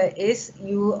see here is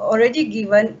you already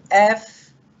given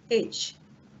fh.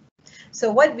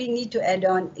 So what we need to add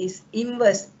on is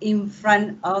inverse in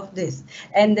front of this,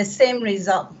 and the same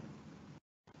result.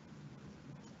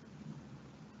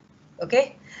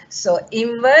 Okay, so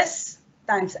inverse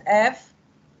times f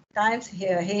times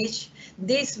here h,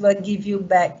 this will give you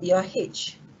back your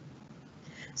h.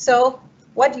 So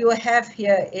what you have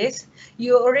here is,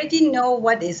 you already know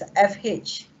what is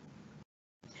fh.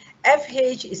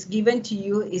 fh is given to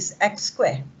you is x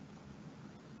squared.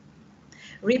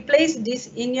 Replace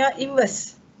this in your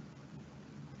inverse.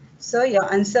 So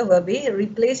your answer will be,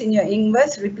 replace in your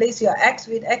inverse, replace your x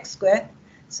with x squared.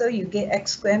 So you get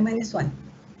x squared minus 1.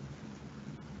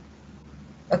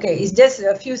 Okay, it's just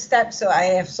a few steps, so I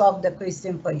have solved the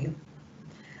question for you.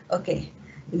 Okay,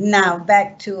 now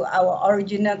back to our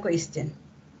original question.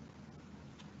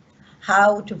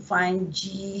 How to find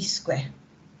g squared?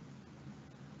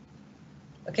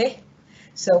 Okay,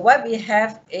 so what we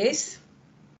have is,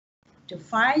 to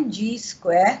find g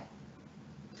squared,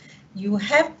 you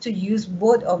have to use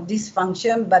both of these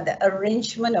functions, but the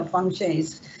arrangement of function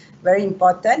is very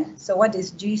important. So what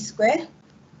is g squared?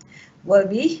 Will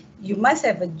be, you must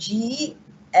have a g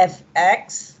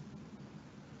fx,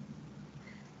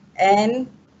 and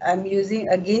I'm using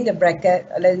again the bracket.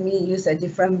 Let me use a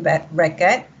different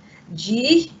bracket.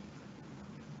 G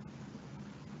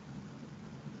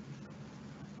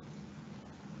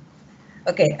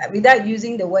okay, without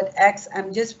using the word x,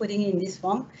 I'm just putting in this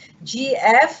form.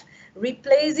 Gf,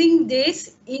 replacing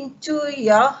this into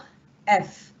your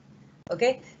f.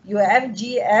 Okay, you have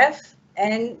gf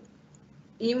and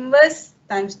inverse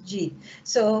times g.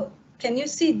 So can you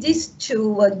see these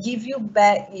two will give you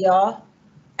back your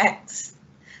x.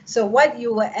 So what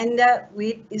you will end up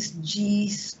with is g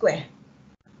squared.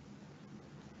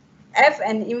 F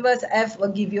and inverse f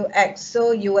will give you x.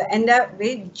 So you will end up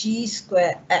with g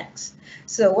squared x.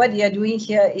 So what you're doing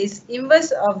here is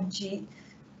inverse of g,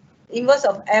 inverse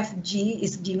of fg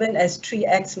is given as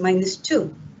 3x minus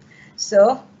 2.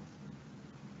 So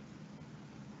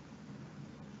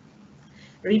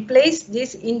replace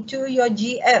this into your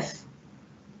gf.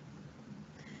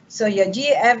 So So your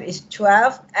GF is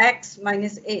 12x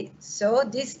minus 8. So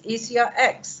this is your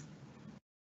x.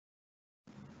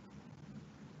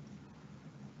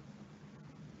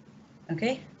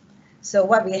 Okay, so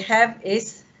what we have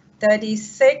is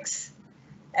 36x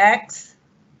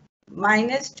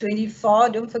minus 24,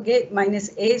 don't forget minus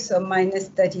 8, so minus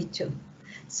 32.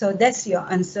 So that's your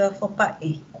answer for part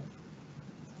A.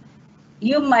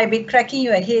 You might be cracking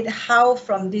your head how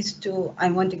from these two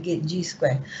I want to get G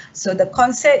squared. So the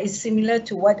concept is similar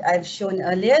to what I've shown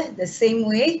earlier. The same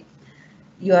way,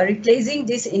 you are replacing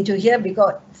this into here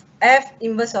because F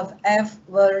inverse of F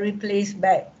will replace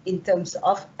back in terms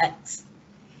of X.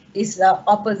 It's the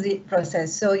opposite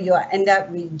process, so you end up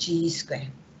with G squared.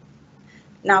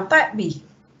 Now part B.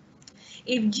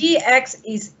 If Gx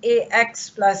is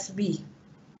Ax plus B,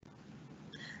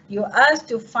 you asked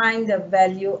to find the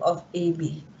value of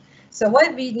AB. So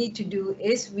what we need to do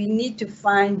is we need to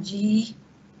find G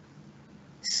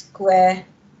square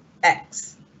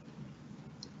X.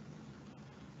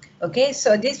 Okay,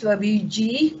 so this will be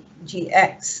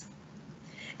Gx.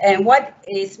 And what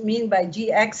is meant by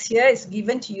Gx here is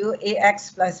given to you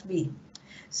Ax plus B.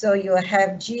 So you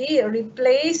have G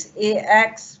replace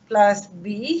Ax plus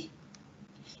B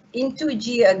into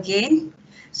G again.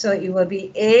 So it will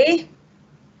be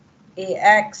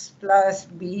Ax plus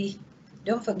B.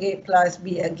 Don't forget plus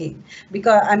B again,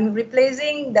 because I'm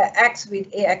replacing the X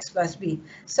with Ax plus B.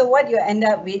 So what you end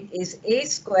up with is A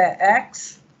square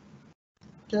X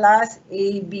plus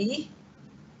AB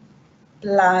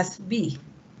plus B.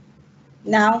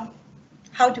 Now,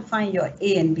 how to find your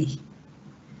A and B?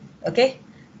 Okay,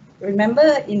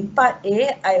 remember in part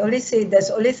A, I always say there's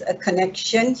always a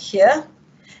connection here.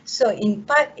 So in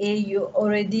part A, you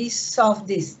already solved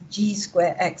this G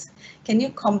square X. Can you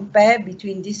compare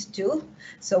between these two?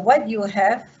 So what you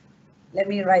have, let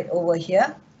me write over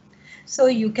here. So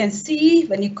you can see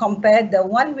when you compare the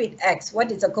one with X,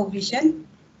 what is the coefficient?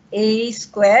 A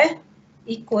square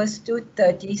equals to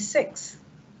 36.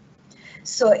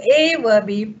 So A will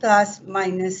be plus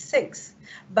minus 6.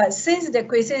 But since the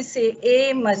question says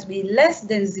A must be less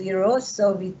than 0,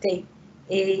 so we take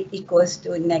A equals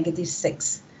to negative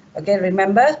 6. Okay,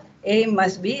 remember, A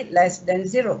must be less than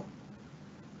 0.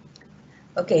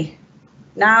 Okay,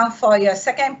 now for your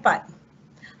second part,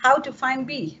 how to find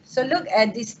B? So look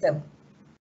at this term.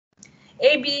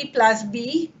 AB plus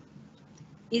B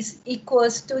is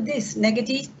equals to this,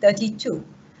 negative 32.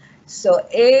 So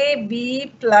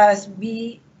AB plus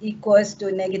B equals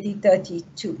to negative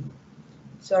 32.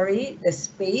 Sorry, the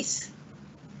space.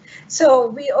 So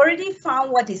we already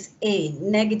found what is A,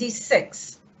 negative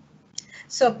 6.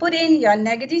 So put in your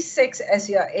negative 6 as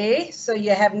your A. So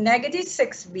you have negative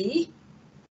 6B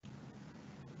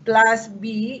plus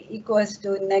B equals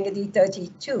to negative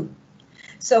 32.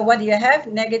 So what do you have?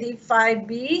 Negative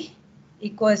 5B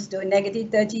equals to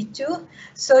negative 32.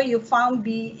 So you found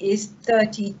B is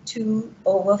 32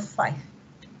 over 5.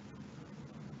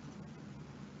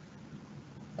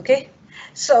 Okay,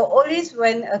 so always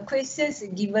when a question is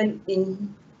given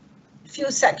in few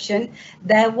sections,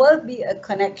 there will be a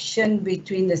connection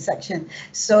between the section.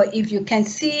 So if you can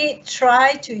see,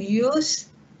 try to use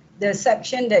the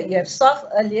section that you have solved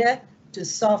earlier to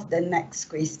solve the next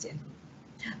question.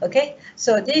 Okay,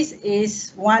 so this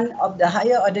is one of the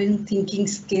higher order thinking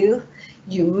skill.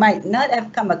 You might not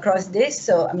have come across this,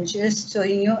 so I'm just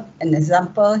showing you an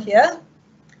example here.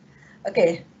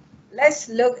 Okay, let's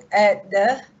look at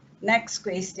the next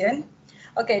question.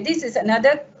 Okay, this is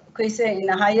another question in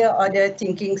a higher order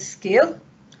thinking skill.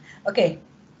 Okay,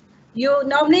 you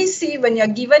normally see when you're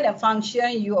given a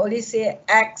function, you always say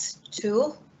x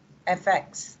to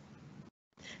fx.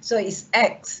 So it's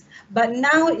x, but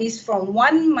now it's from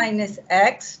 1 minus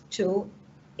x to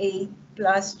a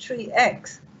plus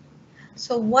 3x.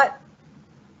 So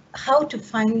how to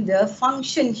find the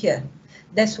function here?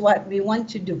 That's what we want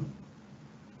to do.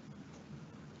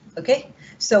 Okay,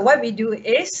 so what we do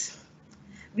is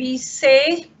we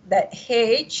say that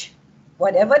h,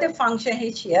 whatever the function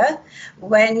h here,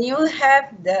 when you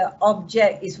have the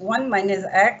object is 1 minus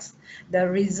x, the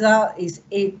result is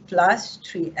 8 plus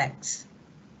 3x.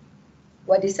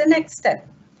 What is the next step?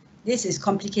 This is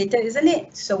complicated, isn't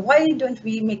it? So why don't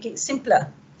we make it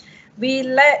simpler? We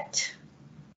let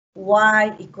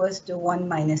y equals to 1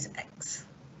 minus x.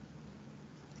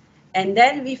 And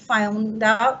then we found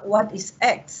out what is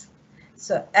x.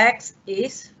 So x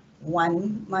is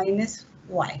 1 minus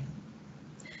y.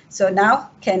 So now,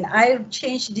 can I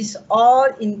change this all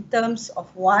in terms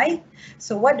of y?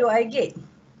 So what do I get?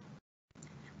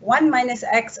 1 minus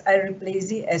x, I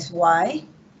replace it as y.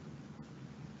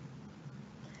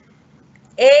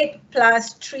 8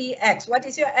 plus 3x. What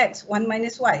is your x? 1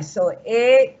 minus y. So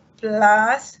 8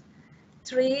 plus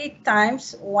 3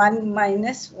 times 1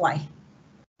 minus y.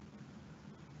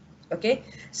 Okay,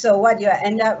 so what you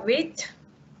end up with?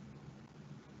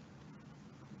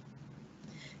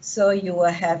 So you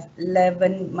will have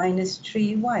 11 minus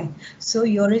 3y. So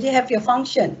you already have your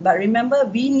function. But remember,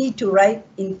 we need to write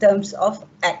in terms of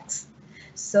x.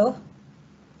 So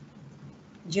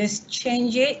just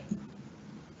change it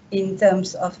in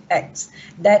terms of x.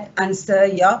 That answer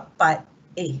your part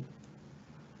A.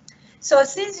 So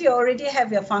since you already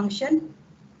have your function,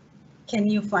 can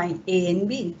you find A and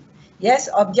B? Yes,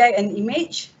 object and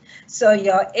image. So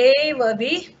your A will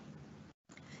be,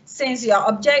 since your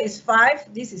object is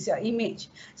 5, this is your image.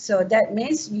 So that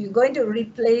means you're going to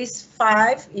replace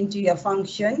 5 into your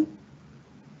function.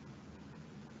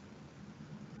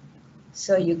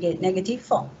 So you get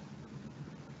 -4.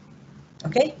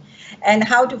 Okay, and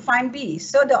how to find B?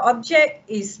 So the object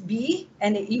is B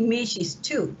and the image is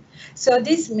 2. So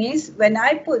this means when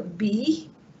I put B,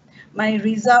 my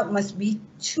result must be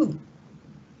 2.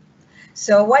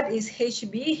 So what is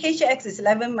HB? Hx is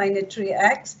 11 minus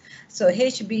 3x. So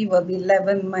HB will be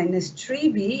 11 minus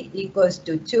 3b equals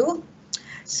to 2.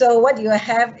 So what you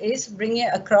have is bring it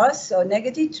across. So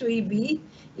 -3b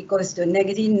equals to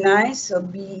 -9. So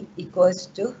b equals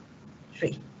to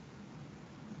 3.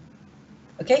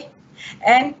 Okay,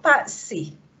 and part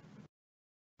C.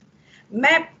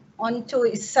 Map onto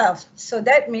itself. So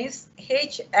that means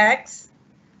Hx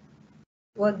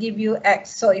will give you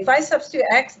x. So if I substitute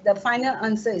x, the final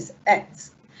answer is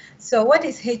x. So what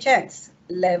is Hx?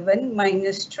 11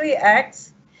 minus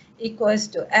 3x equals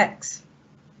to x.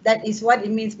 That is what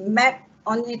it means, map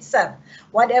on itself.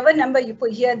 Whatever number you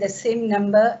put here, the same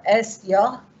number as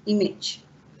your image.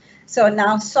 So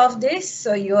now solve this.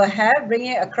 So you have, bring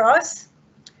it across.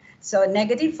 So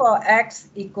 -4x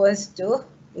equals to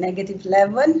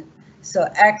 -11. So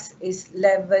x is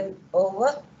 11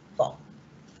 over 4.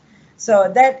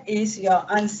 So that is your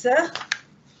answer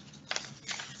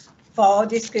for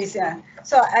this question.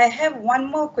 So I have one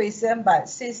more question, but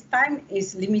since time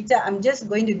is limited, I'm just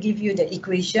going to give you the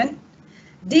equation.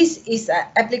 This is an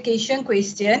application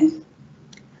question,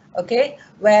 okay,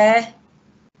 where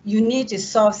you need to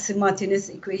solve simultaneous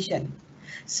equation.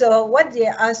 So what they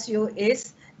ask you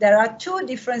is, there are 2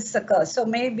 different circles. So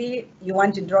maybe you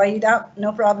want to draw it out,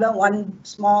 no problem, one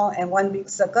small and one big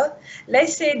circle.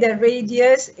 Let's say the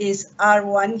radius is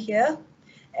R1 here,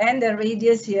 and the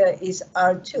radius here is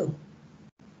R2.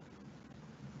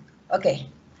 Okay,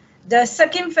 the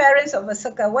circumference of a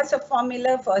circle, what's the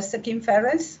formula for a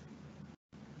circumference?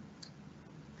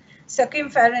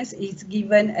 Circumference is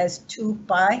given as 2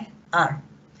 pi r.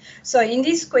 So in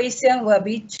this question will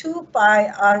be 2 pi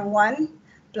r1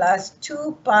 plus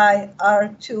 2 pi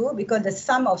r2, because the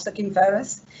sum of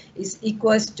circumference is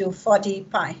equals to 40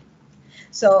 pi.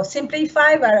 So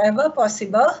simplify wherever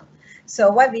possible. So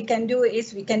what we can do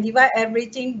is we can divide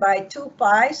everything by 2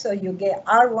 pi, so you get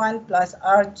r1 plus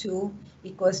r2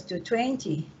 equals to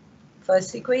 20.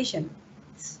 First equation.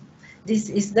 This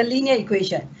is the linear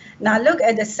equation. Now look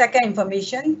at the second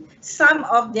information, sum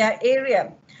of their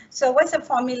area. So what's the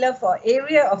formula for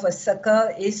area of a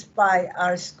circle is pi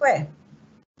r squared.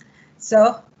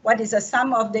 So what is the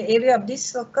sum of the area of this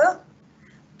circle?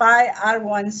 Pi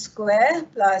r1 square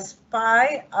plus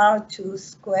pi r2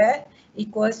 square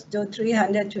equals to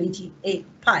 328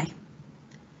 pi.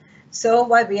 So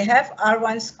what we have,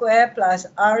 r1 square plus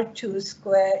r2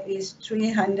 square is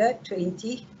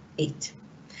 328.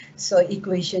 So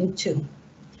equation 2.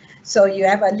 So you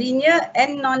have a linear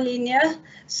and non-linear.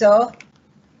 So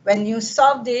when you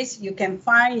solve this, you can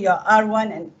find your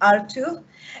r1 and r2,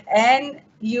 and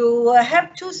you will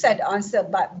have 2 set answer,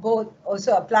 but both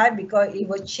also apply because it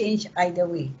will change either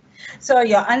way. So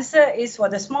your answer is, for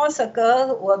the small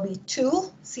circle will be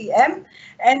 2 cm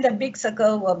and the big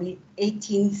circle will be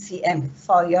 18 cm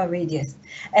for your radius.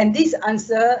 And this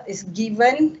answer is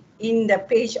given in the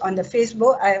page on the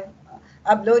Facebook. I've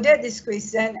uploaded this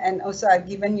question, and also I've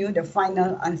given you the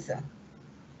final answer.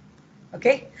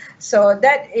 Okay, so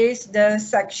that is the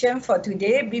section for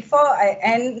today. Before I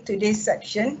end today's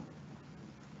section,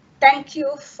 thank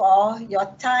you for your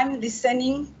time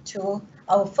listening to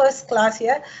our first class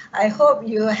here. I hope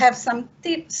you have some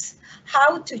tips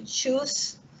how to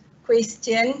choose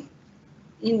question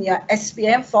in your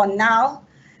SPM. For now,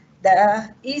 the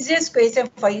easiest question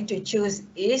for you to choose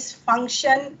is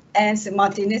function and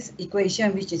simultaneous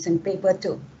equation, which is in paper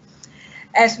 2.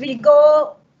 As we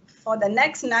go for the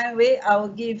next 9 weeks, I will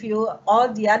give you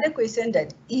all the other questions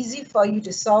that easy for you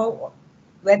to solve,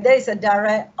 whether it's a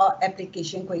direct or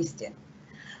application question.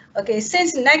 Okay,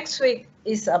 since next Wednesday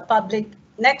is a public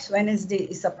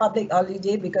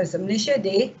holiday because of Malaysia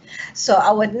Day, so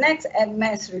our next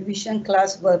maths revision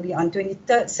class will be on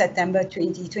 23rd September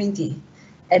 2020.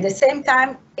 At the same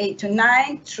time, 8 to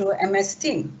 9 through MS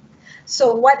Team.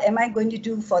 So what am I going to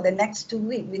do for the next 2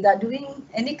 weeks without doing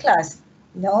any class?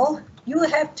 No, you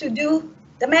have to do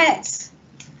the maths.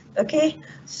 Okay,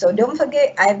 so don't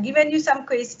forget, I've given you some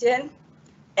question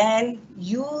and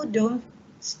you don't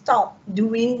stop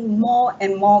doing more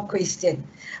and more question.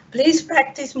 Please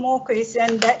practice more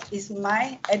question. That is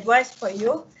my advice for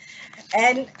you.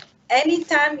 And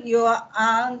anytime you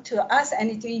are to ask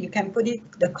anything, you can put it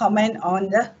the comment on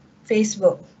the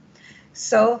Facebook.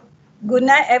 So good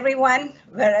night, everyone,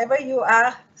 wherever you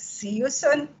are. See you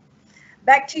soon.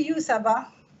 Back to you, Sabah.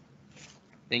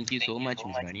 Thank you so much,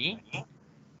 Ms. Rani.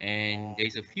 And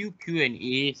there's a few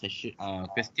Q&A session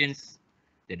questions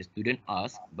that the student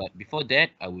asked. But before that,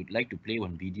 I would like to play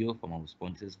one video from our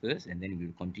sponsors first, and then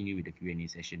we'll continue with the Q&A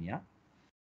session. Yeah.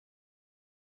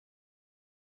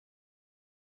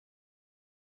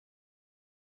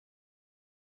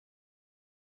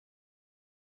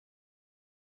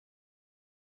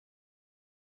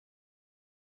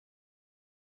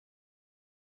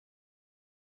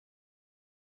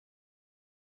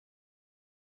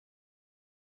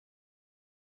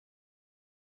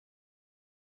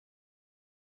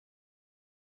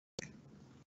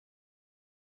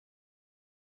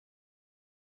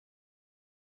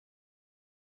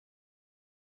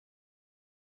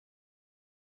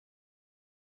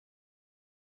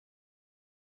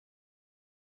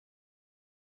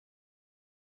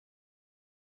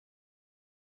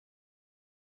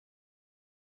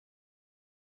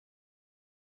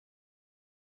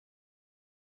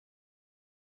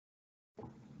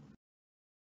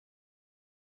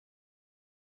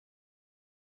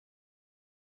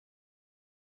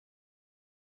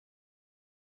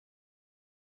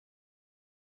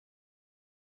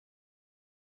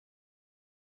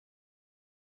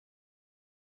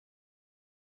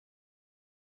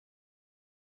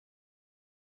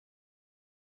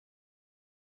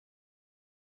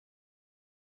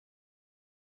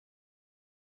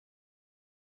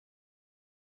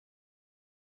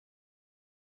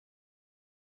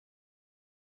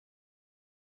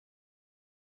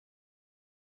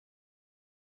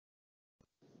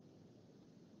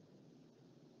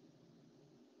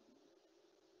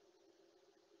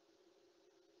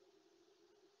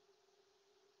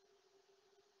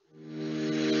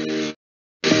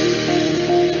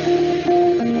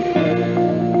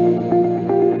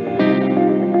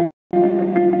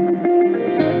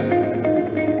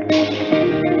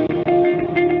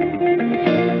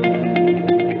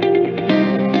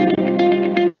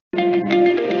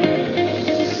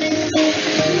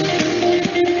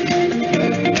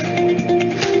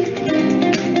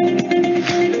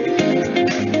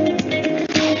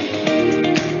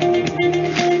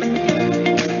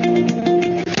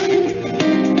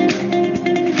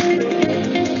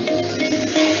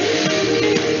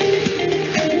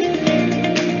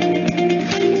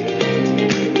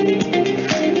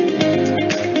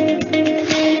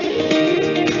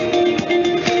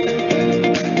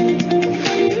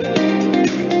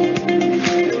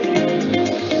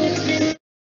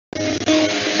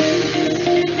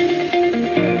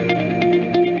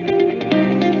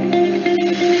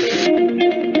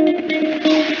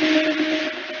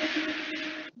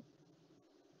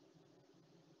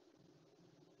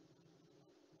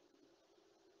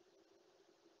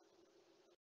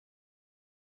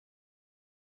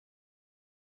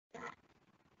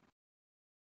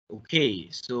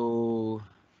 Okay, so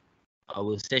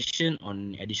our session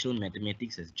on additional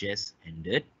mathematics has just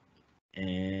ended.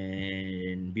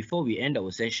 And before we end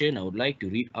our session, I would like to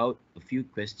read out a few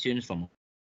questions from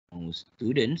our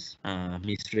students.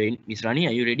 Miss Rani,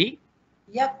 are you ready?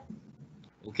 Yep.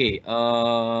 Okay.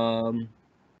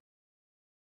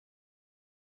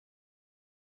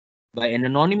 By an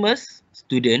anonymous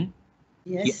student,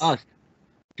 he Yes. asked,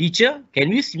 "Teacher,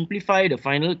 can we simplify the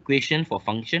final equation for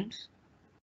functions?"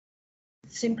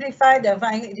 Simplify the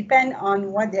final, depend on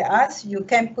what they ask, you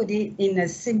can put it in the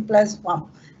simplest form,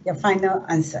 your final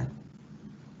answer.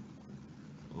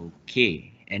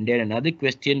 Okay. And then another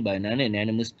question by another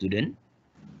anonymous student.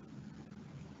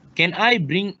 Can I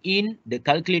bring in the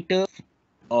calculator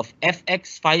of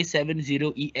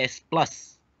FX570ES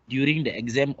plus during the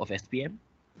exam of SPM?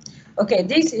 Okay,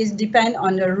 this is depend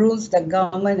on the rules the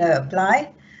government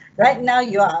apply. Right now,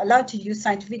 you are allowed to use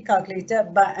scientific calculator,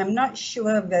 but I'm not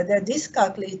sure whether this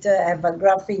calculator have a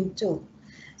graphing tool.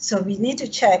 So we need to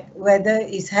check whether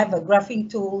it have a graphing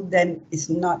tool, then it's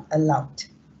not allowed.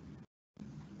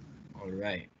 All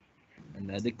right.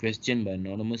 Another question by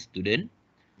anonymous student.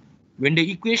 When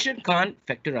the equation can't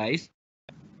factorize,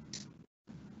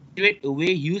 straight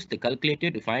away use the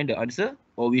calculator to find the answer,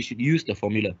 or we should use the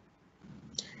formula?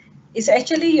 It's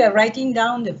actually you're writing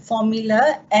down the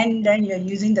formula and then you're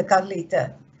using the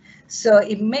calculator. So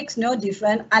it makes no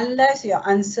difference unless your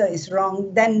answer is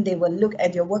wrong, then they will look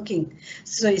at your working.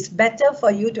 So it's better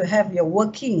for you to have your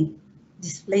working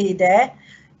display there.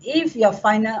 If your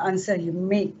final answer you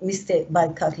make mistake by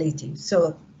calculating.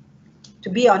 So to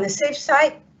be on the safe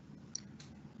side,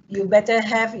 you better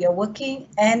have your working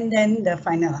and then the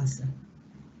final answer.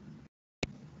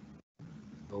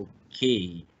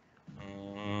 Okay.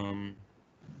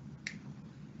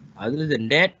 Other than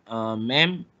that,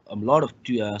 ma'am, a lot of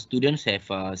students have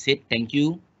said thank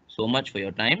you so much for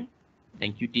your time.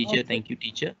 Thank you, teacher. Okay. Thank you,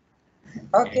 teacher.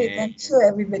 Okay, And, thank you,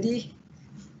 everybody.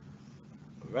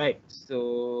 right.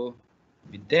 So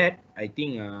with that, I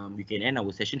think we can end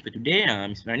our session for today,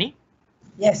 Ms. Rani.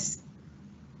 Yes.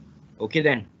 Okay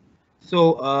then.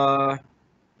 So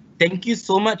thank you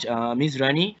so much, Ms.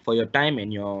 Rani, for your time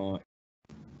and your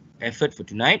effort for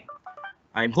tonight.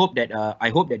 I hope that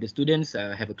the students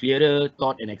have a clearer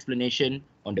thought and explanation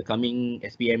on the coming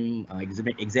SPM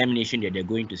examination that they're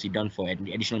going to sit down for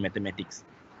the additional mathematics.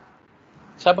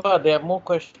 Sabah, there are more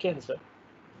questions, sir.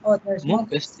 Oh, there's More more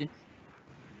questions?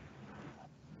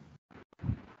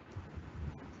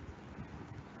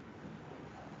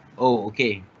 Oh,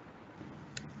 okay.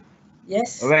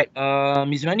 Yes. All right.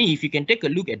 Ms. Rani, if you can take a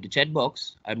look at the chat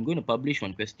box, I'm going to publish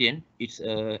one question. It's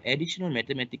an additional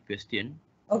mathematics question.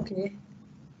 Okay.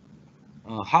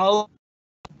 How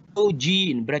G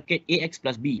in bracket AX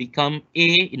plus B become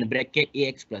A in the bracket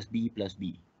AX plus B plus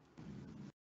B?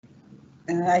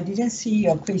 I didn't see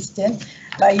your question,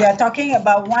 but you are talking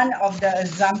about one of the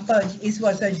examples. It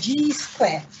was a G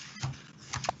square.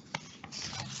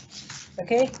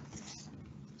 Okay.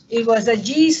 It was a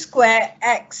G square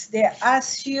X. They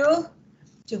asked you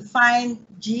to find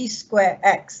G square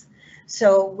X.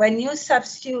 So when you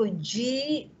substitute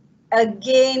G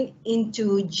again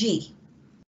into G,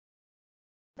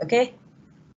 okay,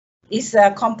 it's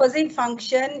a composite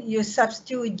function. You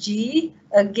substitute G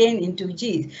again into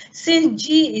G. Since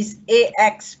G is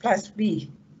AX plus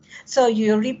B, so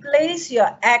you replace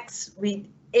your X with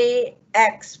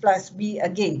AX plus B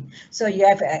again. So you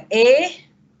have A,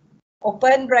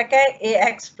 open bracket,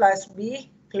 AX plus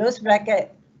B, close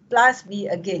bracket, plus B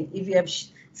again. If you have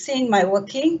seen my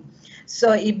working,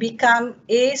 so it becomes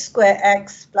A square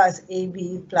X plus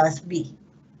AB plus B.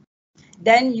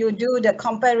 Then you do the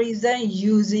comparison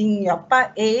using your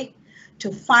part A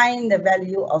to find the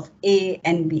value of A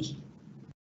and B.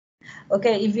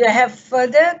 Okay, if you have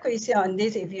further question on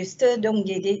this, if you still don't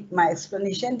get it, my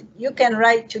explanation, you can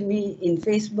write to me in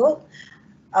Facebook.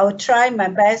 I'll try my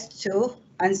best to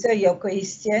answer your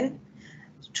question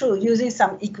through using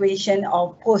some equation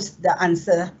or post the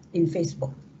answer in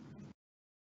Facebook.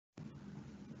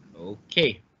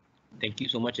 Okay. Thank you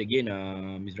so much again,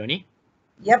 Ms. Rani.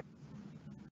 Yep.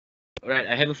 All right,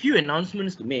 I have a few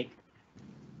announcements to make.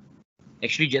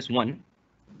 Actually, just one.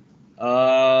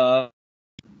 The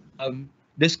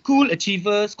School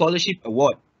Achiever Scholarship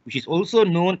Award, which is also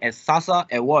known as SASA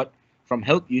Award from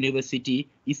Help University,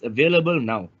 is available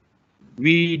now.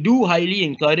 We do highly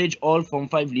encourage all Form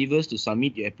 5 leavers to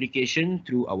submit your application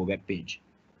through our webpage.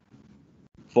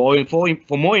 For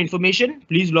more information,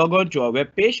 please log on to our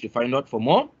webpage to find out for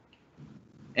more.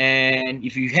 And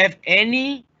if you have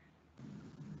any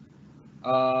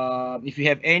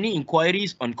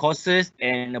inquiries on courses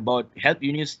and about Help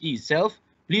University itself,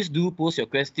 please do post your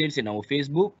questions in our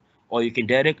Facebook, or you can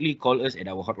directly call us at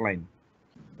our hotline.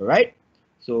 All right.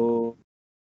 So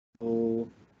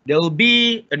there will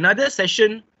be another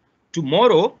session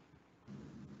tomorrow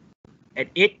at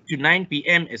 8 to 9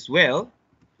 p.m. as well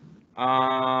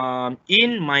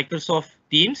in Microsoft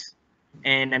Teams.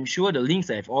 And I'm sure the links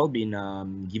have all been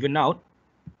given out.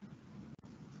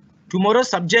 Tomorrow's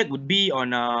subject would be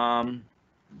on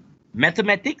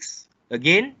mathematics,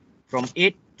 again, from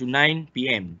 8 to 9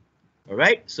 p.m. All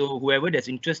right, so whoever that's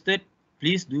interested,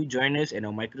 please do join us in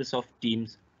our Microsoft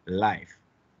Teams live.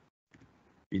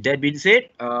 With that being said,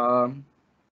 I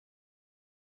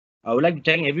would like to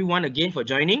thank everyone again for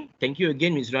joining. Thank you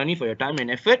again, Ms. Rani, for your time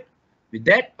and effort. With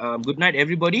that, good night,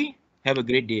 everybody. Have a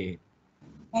great day.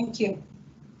 Thank you.